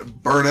just a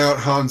burnout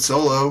Han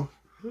Solo.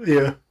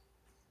 yeah.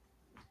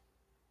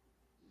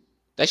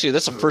 Actually,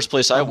 that's the first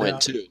place I went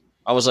to.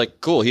 I was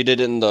like, cool, he did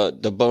it in the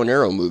Bow and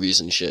Arrow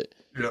movies and shit.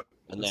 Yep.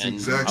 And That's then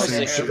exact I was same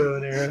like, shit. Bow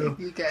and arrow.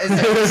 You guys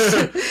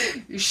are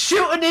you're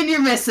shooting and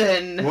you're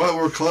missing. Well,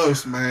 we're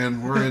close,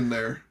 man. We're in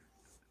there.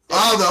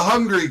 Oh, the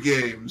Hungry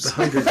Games. The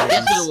Hunger Games.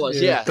 That's what it was,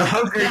 yeah. The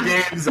Hunger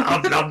Games.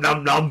 Nom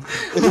nom nom.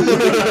 Am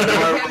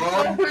I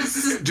wrong?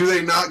 Do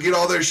they not get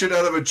all their shit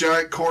out of a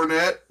giant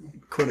cornet?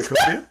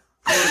 Cornucopia.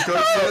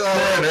 Cornet?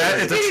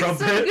 It's a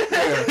trumpet.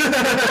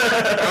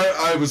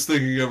 I was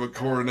thinking of a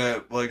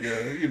cornet, like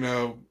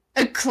a,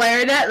 A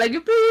clarinet, like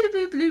a bloop,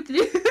 bloop, bloop,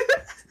 bloop.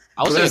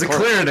 I was There's a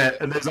thinking clarinet,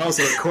 and there's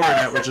also a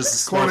cornet, which is a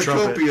small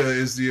trumpet. cornucopia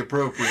is the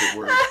appropriate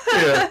word.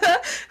 Yeah.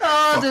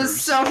 Oh, there's Fuckers.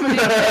 so many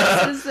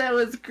guesses. That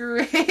was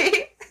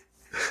great.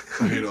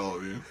 I hate all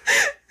of you.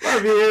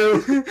 Love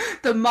you.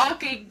 The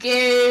Mocking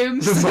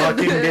Games. The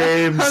Mocking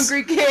Games.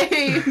 Hungry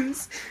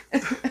Games.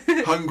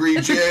 Hungry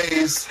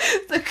Jays.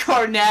 The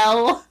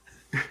Cornell.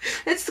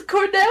 It's the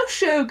Cornell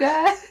show,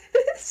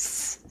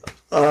 guys.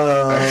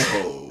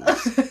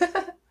 Assholes.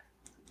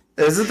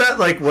 Isn't that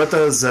like what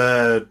those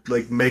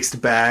like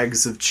mixed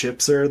bags of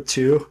chips are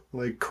too?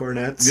 Like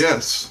cornets?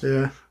 Yes,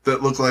 Yeah.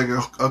 that look like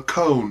a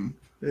cone.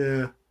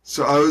 Yeah.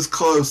 So I was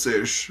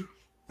close-ish.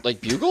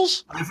 like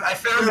bugles? I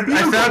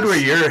found where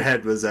your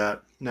head was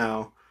at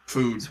now.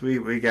 Food.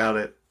 We got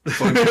it.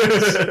 Fun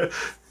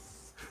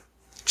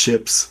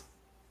Chips.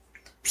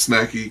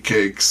 Snacky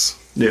cakes.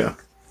 Yeah.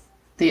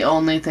 The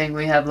only thing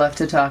we have left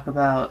to talk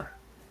about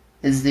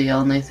is the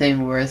only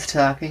thing worth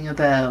talking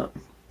about.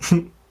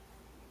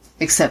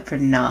 Except for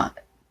not.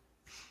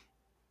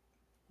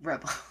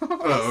 Rebels.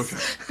 Oh,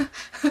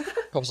 okay.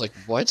 I was like,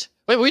 what?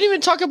 Wait, we didn't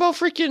even talk about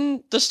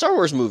freaking the Star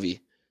Wars movie.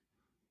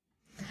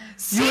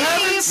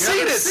 Steve,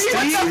 Steve.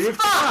 What the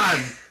Come on.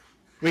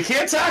 We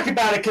can't talk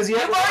about it because you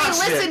You've haven't already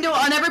watched listened to it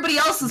on everybody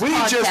else's We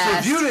podcast.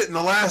 just reviewed it in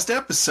the last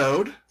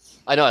episode.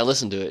 I know, I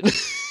listened to it.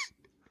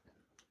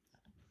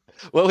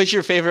 What was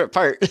your favorite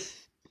part?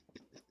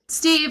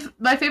 Steve,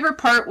 my favorite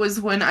part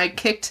was when I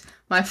kicked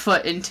my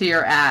foot into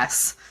your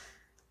ass.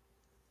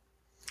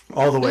 it.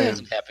 All the It way.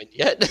 hasn't happened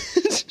yet.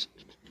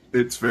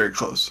 It's very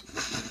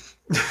close.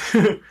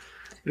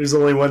 There's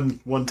only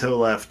one toe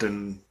left,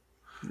 and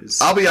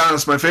it's- I'll be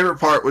honest. My favorite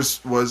part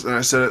was, and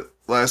I said it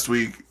last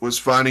week, was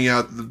finding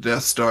out that the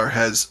Death Star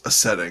has a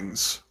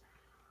settings.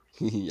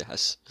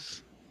 Yes.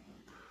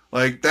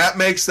 Like, that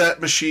makes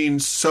that machine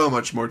so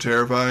much more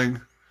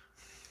terrifying.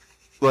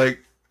 Like,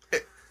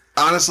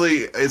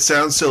 honestly, it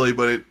sounds silly,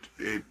 but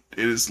it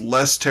is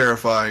less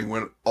terrifying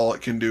when all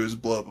it can do is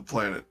blow up a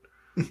planet.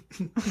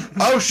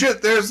 Oh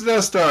shit, there's the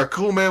Death Star.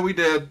 Cool, man, we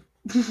dead.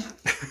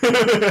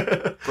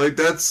 Like,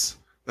 that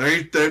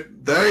ain't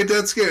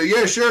that scary.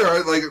 Yeah,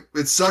 sure, like,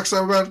 it sucks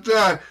I'm about to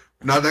die.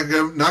 Not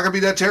gonna be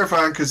that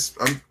terrifying, because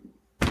I'm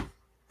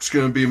just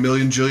gonna be a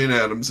million jillion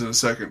atoms in a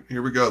second.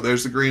 Here we go.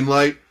 There's the green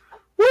light.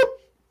 Whoop!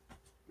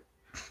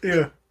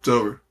 yeah. It's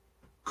over.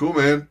 Cool,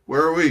 man.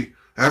 Where are we?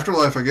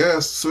 Afterlife, I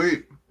guess.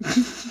 Sweet.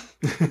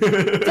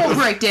 Full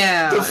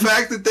breakdown. The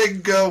fact that they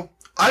can go,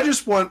 I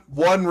just want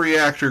one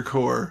reactor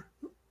core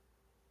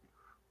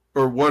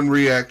or one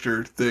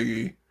reactor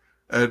thingy,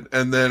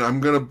 and then I'm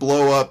going to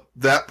blow up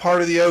that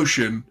part of the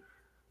ocean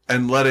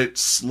and let it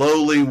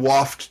slowly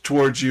waft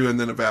towards you and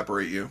then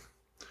evaporate you.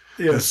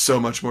 Yeah. It's so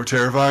much more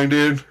terrifying,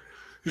 dude.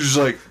 You're just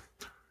like,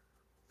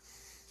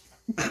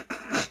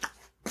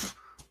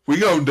 we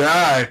gonna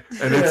die,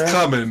 and it's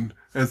coming.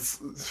 But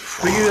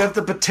you have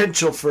the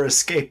potential for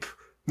escape.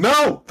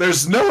 No,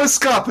 there's no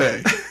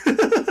escape.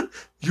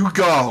 You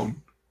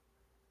gone.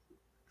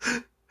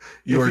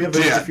 You are if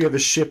dead. you have a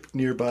ship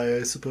nearby,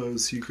 I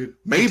suppose you could.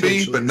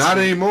 Maybe, but not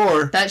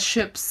anymore. That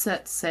ship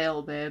set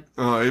sail, babe.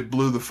 Oh, it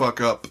blew the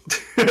fuck up.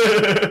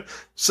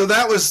 So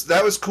that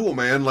was cool,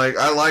 man. Like,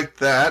 I liked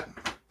that.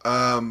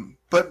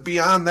 But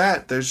beyond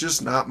that, there's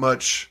just not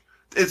much.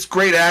 It's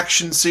great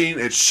action scene.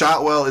 It's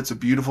shot well. It's a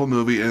beautiful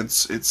movie, and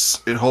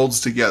it holds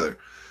together.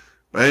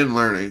 But I didn't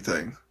learn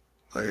anything.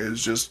 Like, it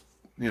was just,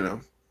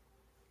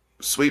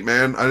 sweet,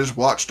 man. I just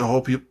watched a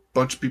whole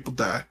bunch of people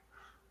die.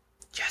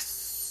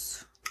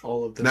 Yes.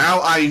 All of them.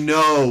 Now I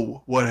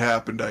know what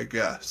happened, I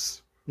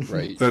guess.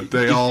 Right. That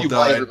they all Why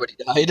died. everybody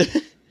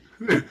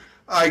died.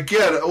 I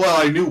get it.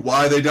 Well, I knew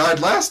why they died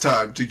last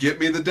time, to get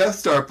me the Death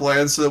Star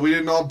plan so that we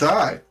didn't all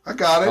die. I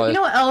got it. Oh, You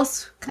know what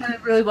else kind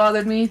of really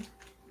bothered me,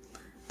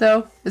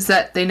 though? Is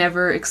that they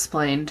never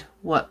explained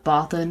what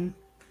Bothan...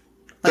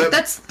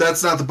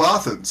 That's not the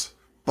Bothans.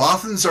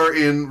 Bothans are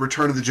in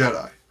Return of the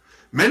Jedi.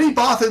 Many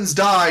Bothans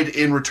died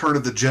in Return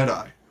of the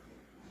Jedi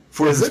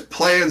for his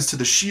plans to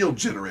the shield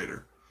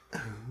generator.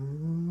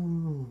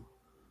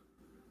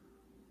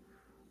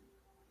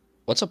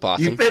 What's a Bothan?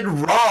 You've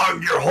been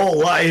wrong your whole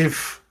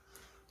life.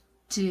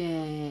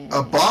 Damn.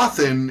 A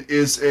Bothan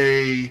is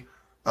a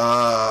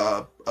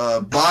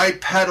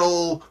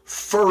bipedal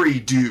furry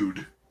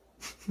dude.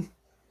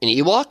 An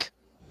Ewok?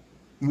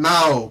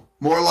 No,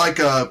 more like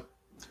a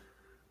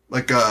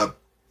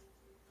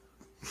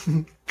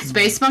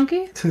Space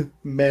monkey?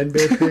 Man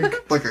bear pig.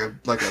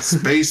 like a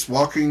space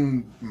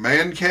walking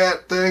man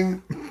cat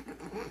thing.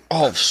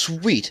 Oh,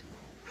 sweet.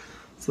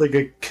 It's like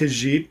a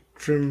Khajiit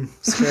from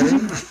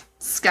Skyrim.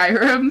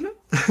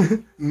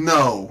 Skyrim?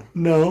 No,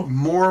 No,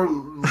 more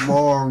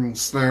long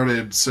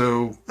snouted.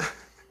 So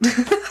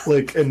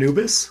like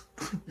Anubis.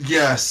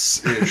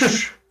 yes,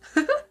 ish,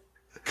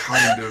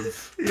 kind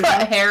of.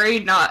 But hairy,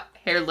 not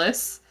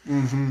hairless.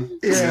 Mm-hmm.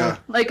 Yeah.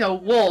 Like a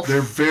wolf.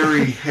 They're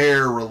very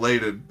hair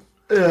related.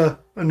 Yeah,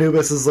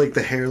 Anubis is like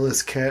the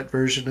hairless cat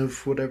version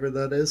of whatever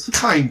that is.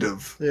 Kind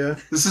of. Yeah,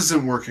 This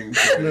isn't working.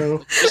 For me.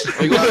 no,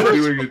 Are you Not going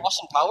doing for it.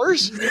 Austin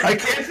Powers? I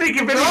can't think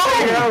of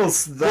anything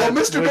else. Well, That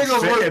Mr. would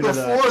Biggles fit worked into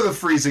before that. the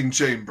freezing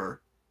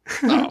chamber.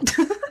 Oh.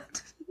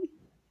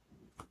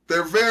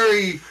 They're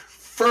very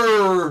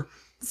fur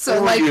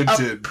So, like a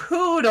oriented.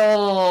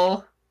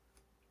 poodle.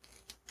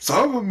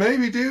 Some of them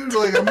maybe, dude.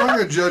 Like, I'm not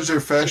gonna judge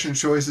their fashion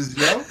choices,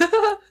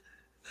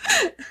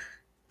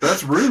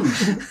 That's rude.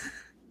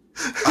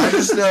 I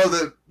just know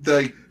that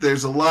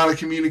there's a lot of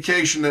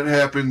communication that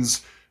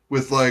happens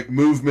with like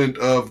movement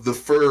of the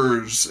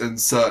furs and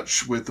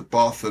such with the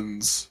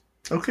Bothans.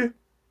 Okay,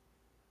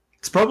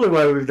 it's probably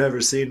why we've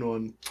never seen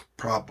one.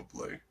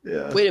 Probably.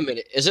 Yeah. Wait a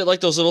minute. Is it like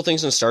those little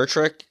things in Star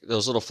Trek?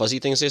 Those little fuzzy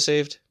things they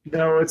saved?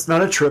 No, it's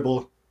not a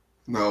tribble.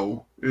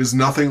 No, it is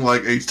nothing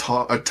like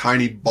a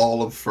tiny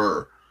ball of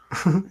fur.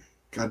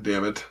 God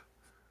damn it.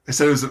 I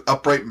said it was an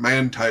upright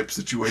man type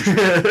situation,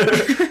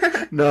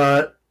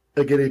 Not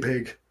a guinea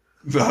pig.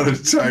 not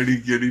a tiny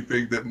guinea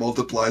pig that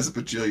multiplies a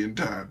bajillion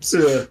times.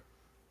 Yeah.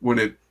 When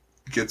it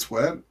gets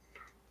wet,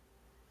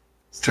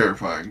 it's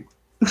terrifying.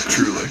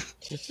 Truly.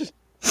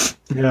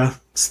 Yeah,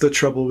 it's the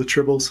trouble with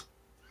tribbles.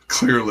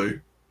 Clearly.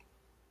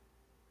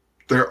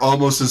 They're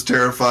almost as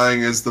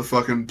terrifying as the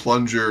fucking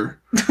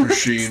plunger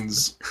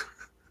machines,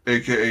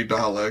 aka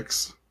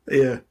Daleks.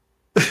 Yeah.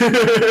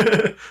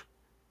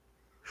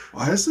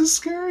 Why is this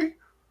scary?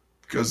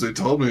 Because they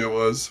told me it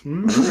was.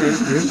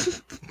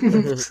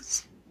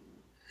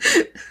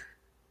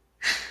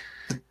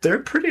 They're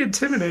pretty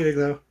intimidating,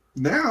 though.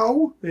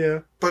 Now, Yeah.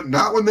 but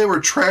not when they were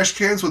trash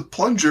cans with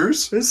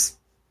plungers.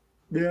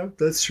 Yeah,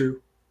 that's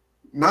true.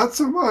 Not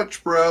so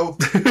much, bro.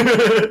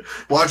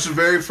 Watch the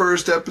very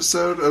first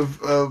episode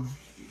of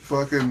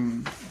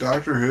fucking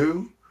Doctor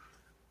Who,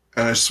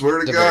 and I swear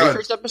to The God, very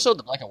first episode,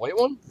 the black and white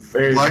one?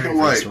 Very black and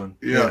first white. one.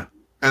 Yeah.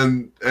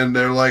 And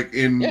they're like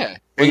in Yeah.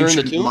 When they're in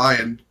the ancient tomb?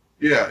 Mayan.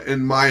 Yeah,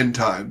 in Mayan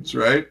times,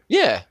 right?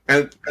 Yeah.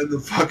 And the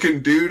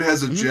fucking dude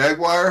has a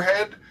jaguar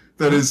head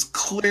that is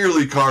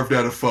clearly carved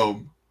out of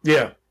foam.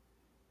 Yeah.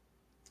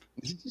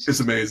 It's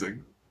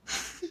amazing.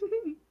 It's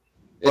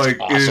Like,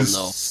 it awesome, is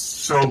though.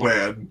 so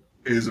bad.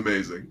 It is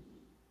amazing.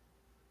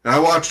 And I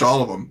watched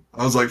all of them.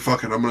 I was like,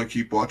 fuck it, I'm going to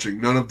keep watching.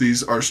 None of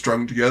these are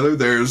strung together.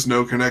 There's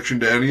no connection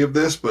to any of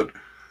this, but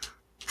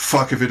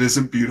fuck if it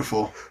isn't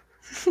beautiful.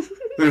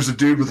 There's a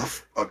dude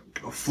with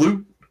a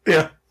flute.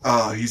 Yeah.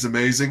 He's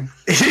amazing.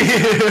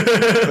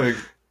 Like,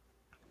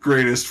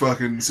 greatest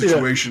fucking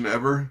situation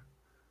ever.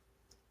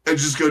 and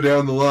just go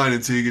down the line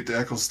until you get to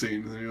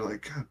Eccleston, and then you're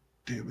like, God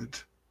damn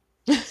it.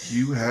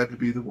 You had to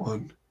be the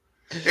one.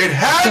 It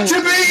had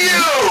to be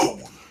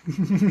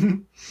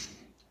you!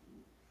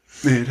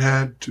 It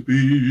had to be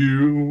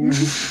you.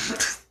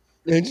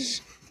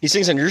 He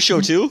sings on your show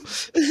too?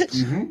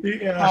 Mm-hmm.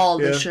 Yeah, All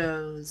the yeah.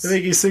 shows. I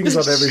think he sings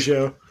on every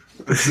show.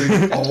 I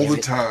sing all the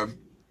time.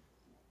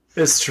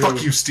 It's true.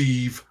 Fuck you,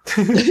 Steve.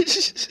 He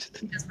does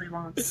what he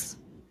wants.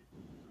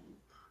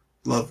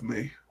 Love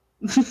me.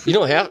 You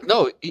don't have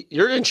no.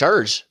 You're in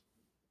charge,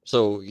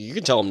 so you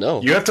can tell him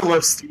no. You have to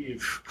love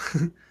Steve.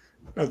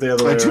 Not the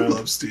other way I do around.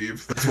 love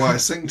Steve. That's why I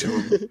sing to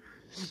him.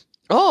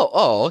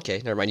 Oh,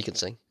 okay. Never mind. You can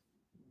sing.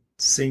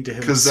 Sing to him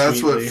Because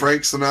that's what sweetly.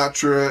 Frank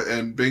Sinatra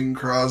and Bing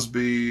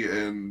Crosby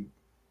and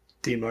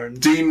Dean Martin.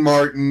 Dean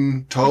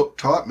Martin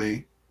taught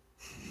me.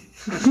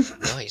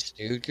 Nice,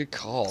 dude. Good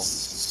call.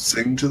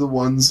 Sing to the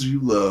ones you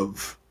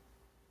love.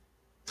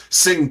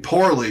 Sing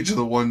poorly to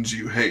the ones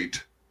you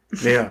hate.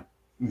 Yeah.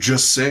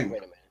 Just sing.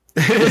 Wait a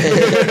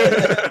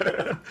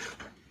minute.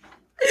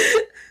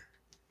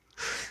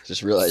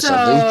 Just realized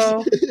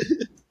something.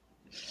 So,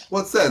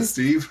 What's that,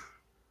 Steve?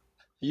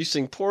 You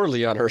sing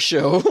poorly on her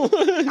show.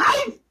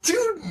 I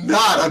do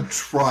not. I'm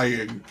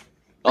trying.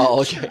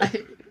 Oh, okay.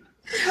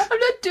 I'm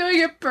not doing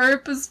it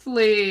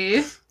purposefully.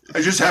 I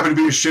just happen to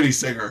be a shitty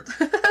singer.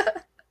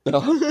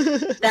 No.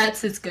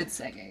 That's his good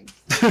singing.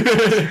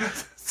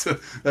 So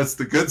that's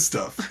the good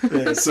stuff.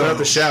 Yeah, it's not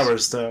the shower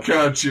stuff.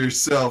 Count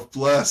yourself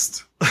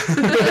blessed.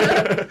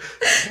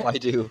 I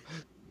do.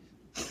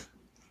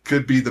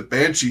 Could be the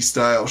Banshee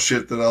style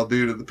shit that I'll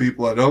do to the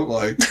people I don't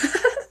like.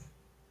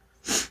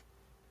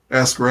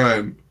 Ask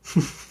Ryan.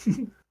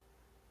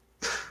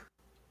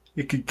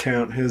 You could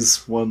count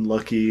his one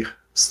lucky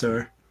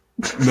star.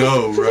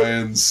 No,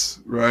 Ryan's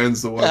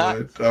the one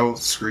I will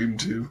scream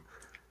to.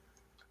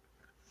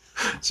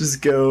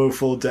 Just go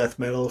full death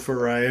metal for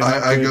Ryan.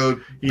 I go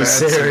You bad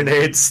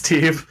serenade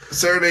Steve.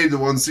 serenade the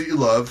ones that you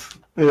love.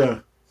 Yeah.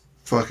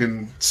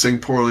 Fucking sing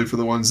poorly for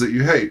the ones that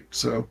you hate.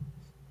 So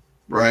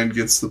Ryan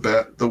gets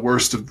the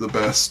worst of the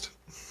best.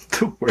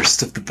 The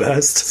worst of the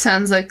best.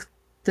 Sounds like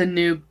the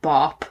new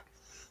bop.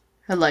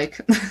 I like.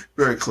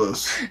 Very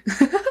close.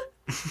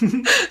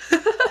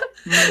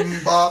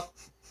 Bop.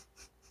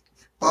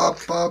 Bop,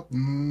 bop,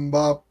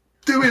 bop.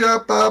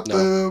 Do-we-da, bop,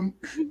 boom.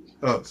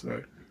 Oh,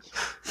 sorry.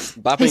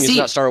 Bopping is Steve.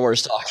 not Star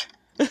Wars talk.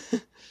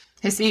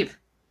 Hey, Steve.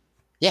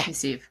 Yeah. Hey,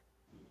 Steve.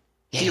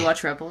 Do Yeah. you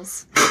watch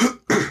Rebels?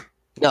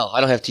 No, I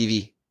don't have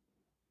TV.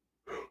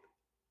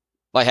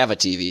 Well, I have a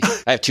TV.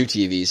 I have two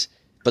TVs,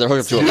 but they're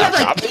hooked up to a You have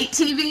laptop. like 8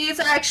 TVs,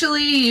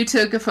 actually. You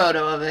took a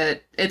photo of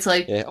it. It's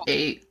like Yeah.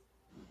 8.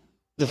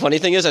 The funny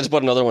thing is, I just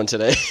bought another one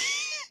today.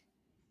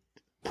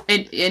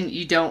 And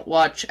you don't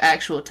watch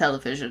actual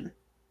television.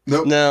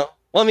 Nope. No.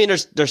 Well, I mean,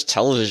 there's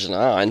television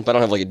on, but I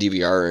don't have like a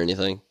DVR or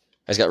anything.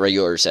 I just got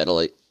regular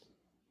satellite.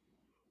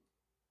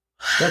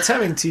 That's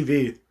having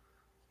TV.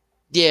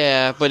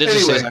 Yeah, but it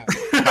just says Anyway.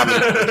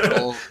 Comedy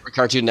Central or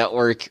Cartoon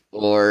Network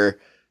or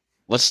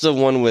what's the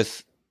one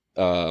with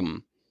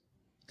the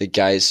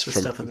guys The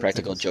from stuff in the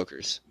Practical things.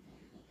 Jokers?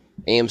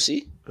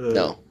 AMC?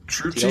 No.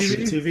 True TLC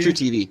TV? TV? True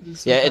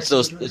TV. Yeah, it's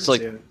those. It's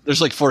like Yeah.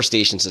 there's like 4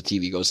 stations that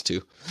TV goes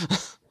to.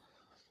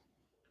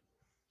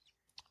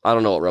 I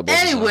don't know what Rebels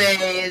is on.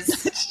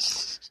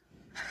 Anyways,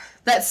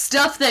 that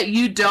stuff that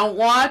you don't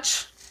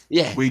watch,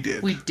 Yeah, We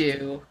did. we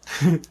do.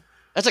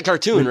 that's a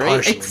cartoon, We right?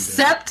 partially-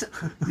 Except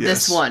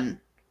Yes. this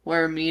one,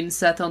 where me and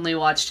Seth only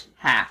watched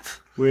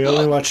half. We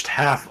only watched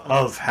half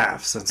of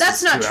half since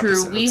That's it's not 2 true.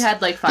 episodes. We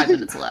had like 5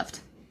 minutes left.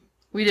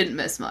 We didn't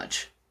miss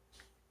much.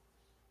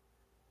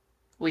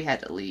 We had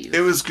to leave.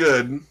 It was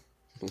good.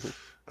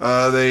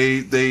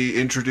 They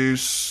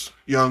introduce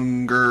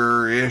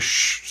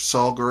younger-ish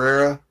Saul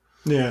Guerrera.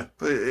 Yeah.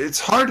 But it's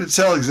hard to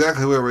tell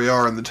exactly where we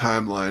are in the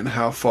timeline,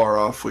 how far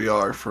off we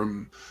are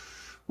from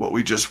what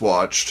we just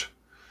watched.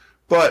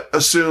 But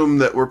assume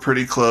that we're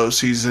pretty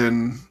close. He's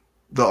in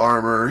the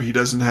armor. He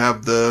doesn't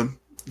have the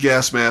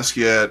gas mask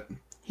yet.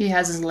 He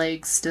has his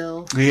legs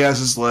still. He has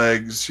his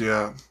legs,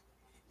 yeah.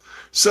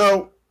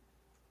 So,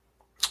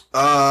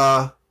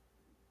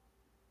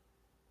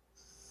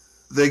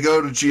 they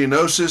go to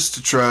Geonosis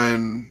to try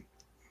and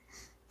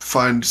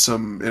find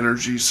some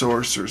energy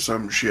source or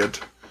some shit.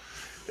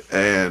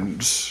 And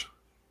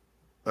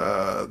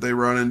they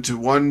run into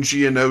one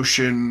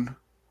Geonosian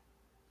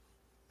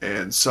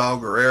and Saul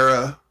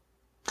Guerrera.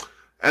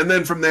 And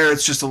then from there,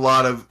 it's just a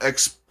lot of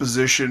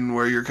exposition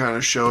where you're kind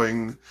of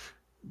showing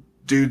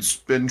dude's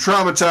been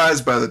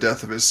traumatized by the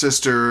death of his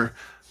sister.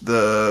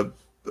 The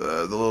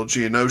little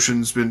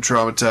Geonosian's been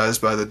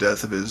traumatized by the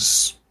death of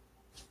his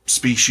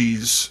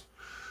species.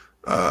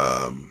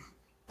 And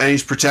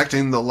he's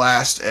protecting the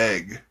last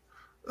egg.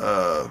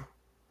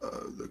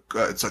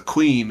 It's a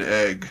queen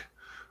egg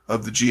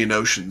of the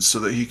Geonosians so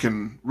that he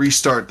can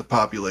restart the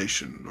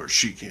population, or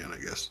she can, I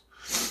guess.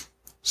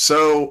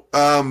 So,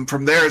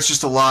 from there, it's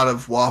just a lot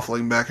of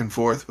waffling back and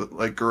forth, but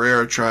like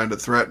Guerrero trying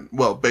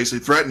to basically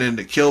threatening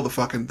to kill the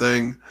fucking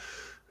thing,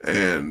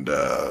 and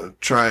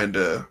trying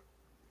to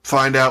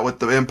find out what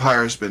the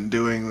Empire's been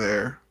doing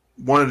there,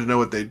 wanted to know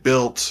what they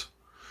built.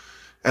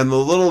 And the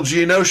little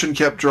Geonosian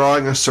kept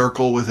drawing a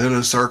circle within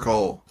a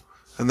circle.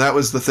 And that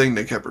was the thing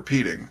they kept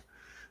repeating.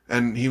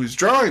 And he was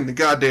drawing the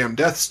goddamn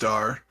Death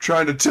Star,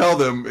 trying to tell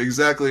them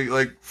exactly,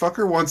 like,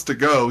 fucker wants to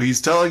go.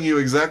 He's telling you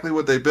exactly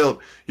what they built.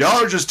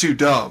 Y'all are just too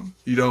dumb.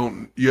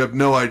 You have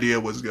no idea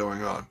what's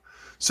going on.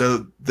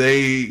 So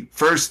they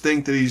first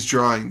think that he's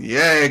drawing the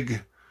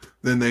egg,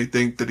 then they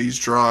think that he's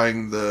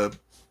drawing the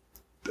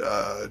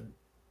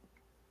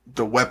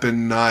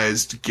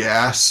weaponized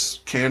gas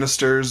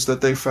canisters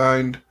that they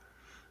find.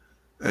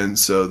 And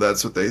so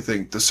that's what they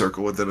think the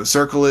circle within a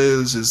circle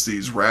is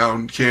these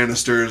round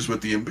canisters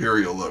with the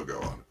Imperial logo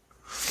on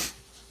it.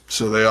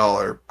 So they all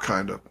are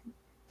kind of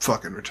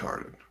fucking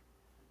retarded.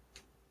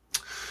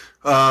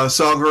 Saw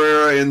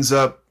Gerrera ends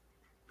up,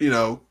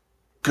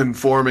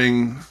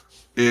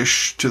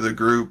 conforming-ish to the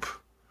group.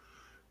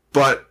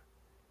 But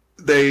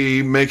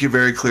they make it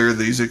very clear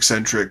that he's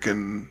eccentric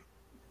and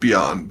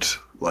beyond,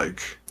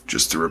 like,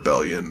 just the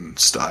rebellion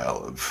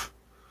style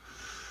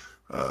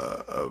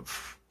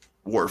of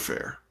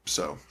warfare.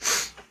 So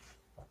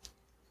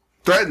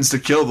threatens to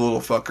kill the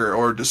little fucker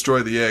or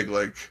destroy the egg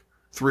like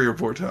 3 or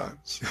 4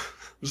 times.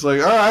 It's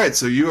like, alright,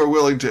 so you are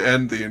willing to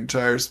end the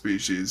entire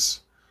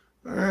species.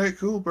 Alright,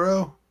 cool,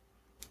 bro.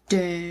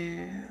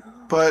 Damn.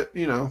 But,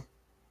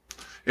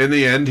 in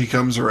the end he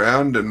comes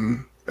around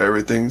and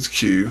everything's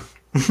cute.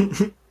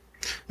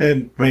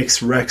 And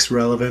makes Rex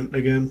relevant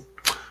again.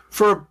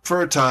 For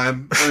a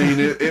time. I mean,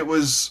 it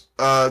was,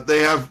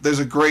 there's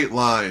a great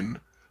line,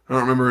 I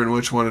don't remember in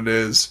which one it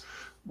is,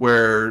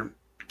 where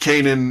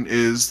Kanan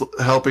is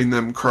helping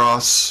them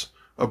cross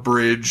a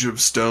bridge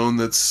of stone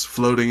that's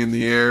floating in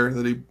the air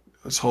that he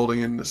was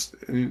holding in this,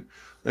 and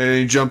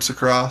he jumps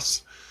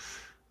across.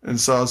 And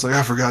so I was like,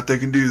 I forgot they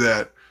can do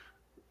that.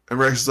 And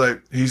Rex is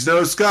like, he's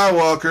no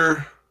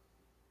Skywalker.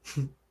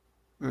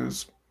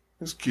 It's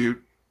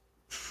cute.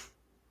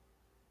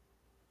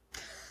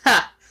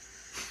 Ha!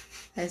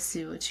 I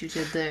see what you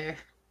did there.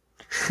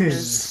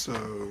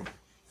 So,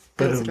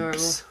 That's adorable.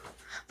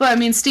 But, I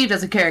mean, Steve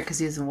doesn't care because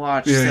he hasn't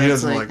watched. yeah, so he it's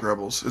doesn't like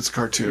Rebels. It's a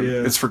cartoon.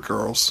 Yeah. It's for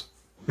girls.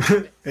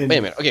 And Wait a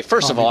minute. Okay,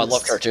 first of all, I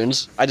love communists.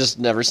 cartoons. I just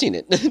never seen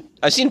it.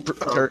 I've seen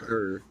what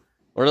are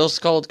those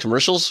called?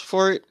 Commercials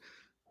for it?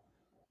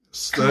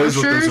 That is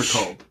what those are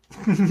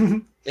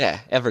called. Yeah,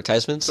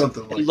 advertisements.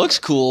 Something like It looks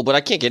cool, but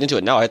I can't get into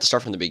it now. I have to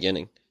start from the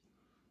beginning.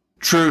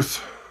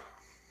 Truth.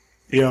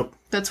 Yep.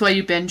 That's why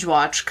you binge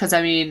watch. Because,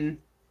 I mean,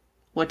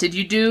 what did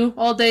you do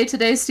all day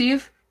today,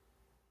 Steve?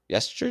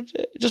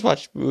 Yesterday, just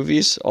watched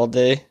movies all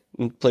day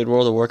and played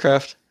World of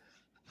Warcraft.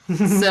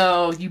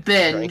 So, you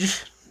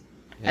binge.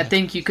 Yeah. I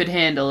think you could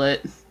handle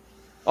it.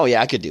 Oh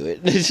yeah, I could do it.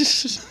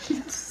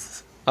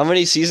 How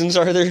many seasons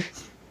are there?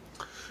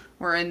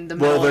 We're in the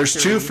middle Well, there's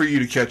of 2 the- for you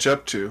to catch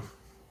up to.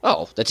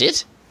 Oh, that's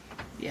it?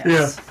 Yes.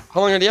 Yeah.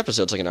 How long are the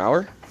episodes? Like an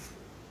hour?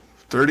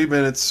 30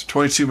 minutes,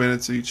 22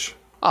 minutes each.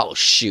 Oh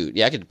shoot!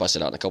 Yeah, I could bust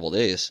it out in a couple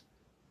days.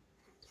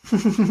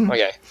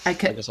 Okay. I I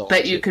could guess I'll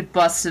bet watch you it. could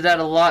bust it out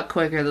a lot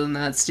quicker than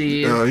that,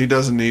 Steve. No, he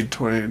doesn't need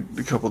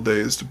a couple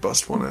days to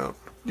bust one out.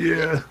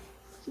 Yeah.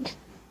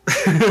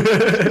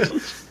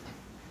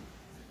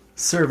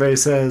 Survey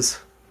says.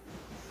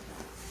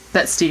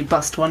 Bet Steve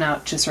bust one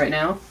out just right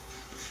now.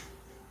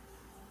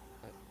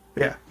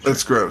 Yeah.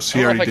 That's gross. He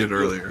I don't know already if I did can do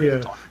earlier.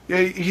 Yeah.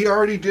 Yeah, he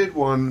already did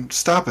one.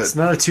 Stop it. It's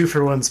not a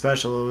 2-for-1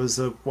 special. It was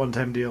a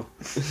one-time deal.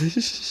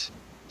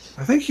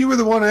 I think you were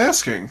the one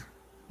asking.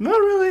 Not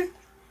really.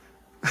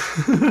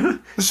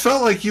 This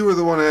felt like you were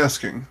the one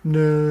asking.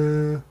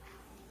 No.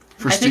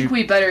 For I Steve. think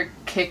we better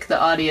kick the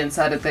audience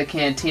out of the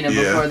cantina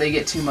Yeah. before they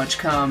get too much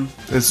cum.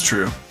 It's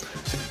true.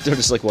 They're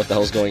just like, what the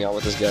hell's going on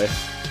with this guy?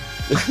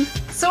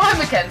 So I'm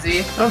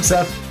Mackenzie, I'm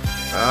Seth.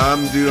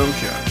 I'm dude on the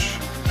couch.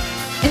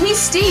 and he's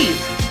Steve.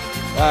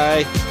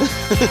 Bye.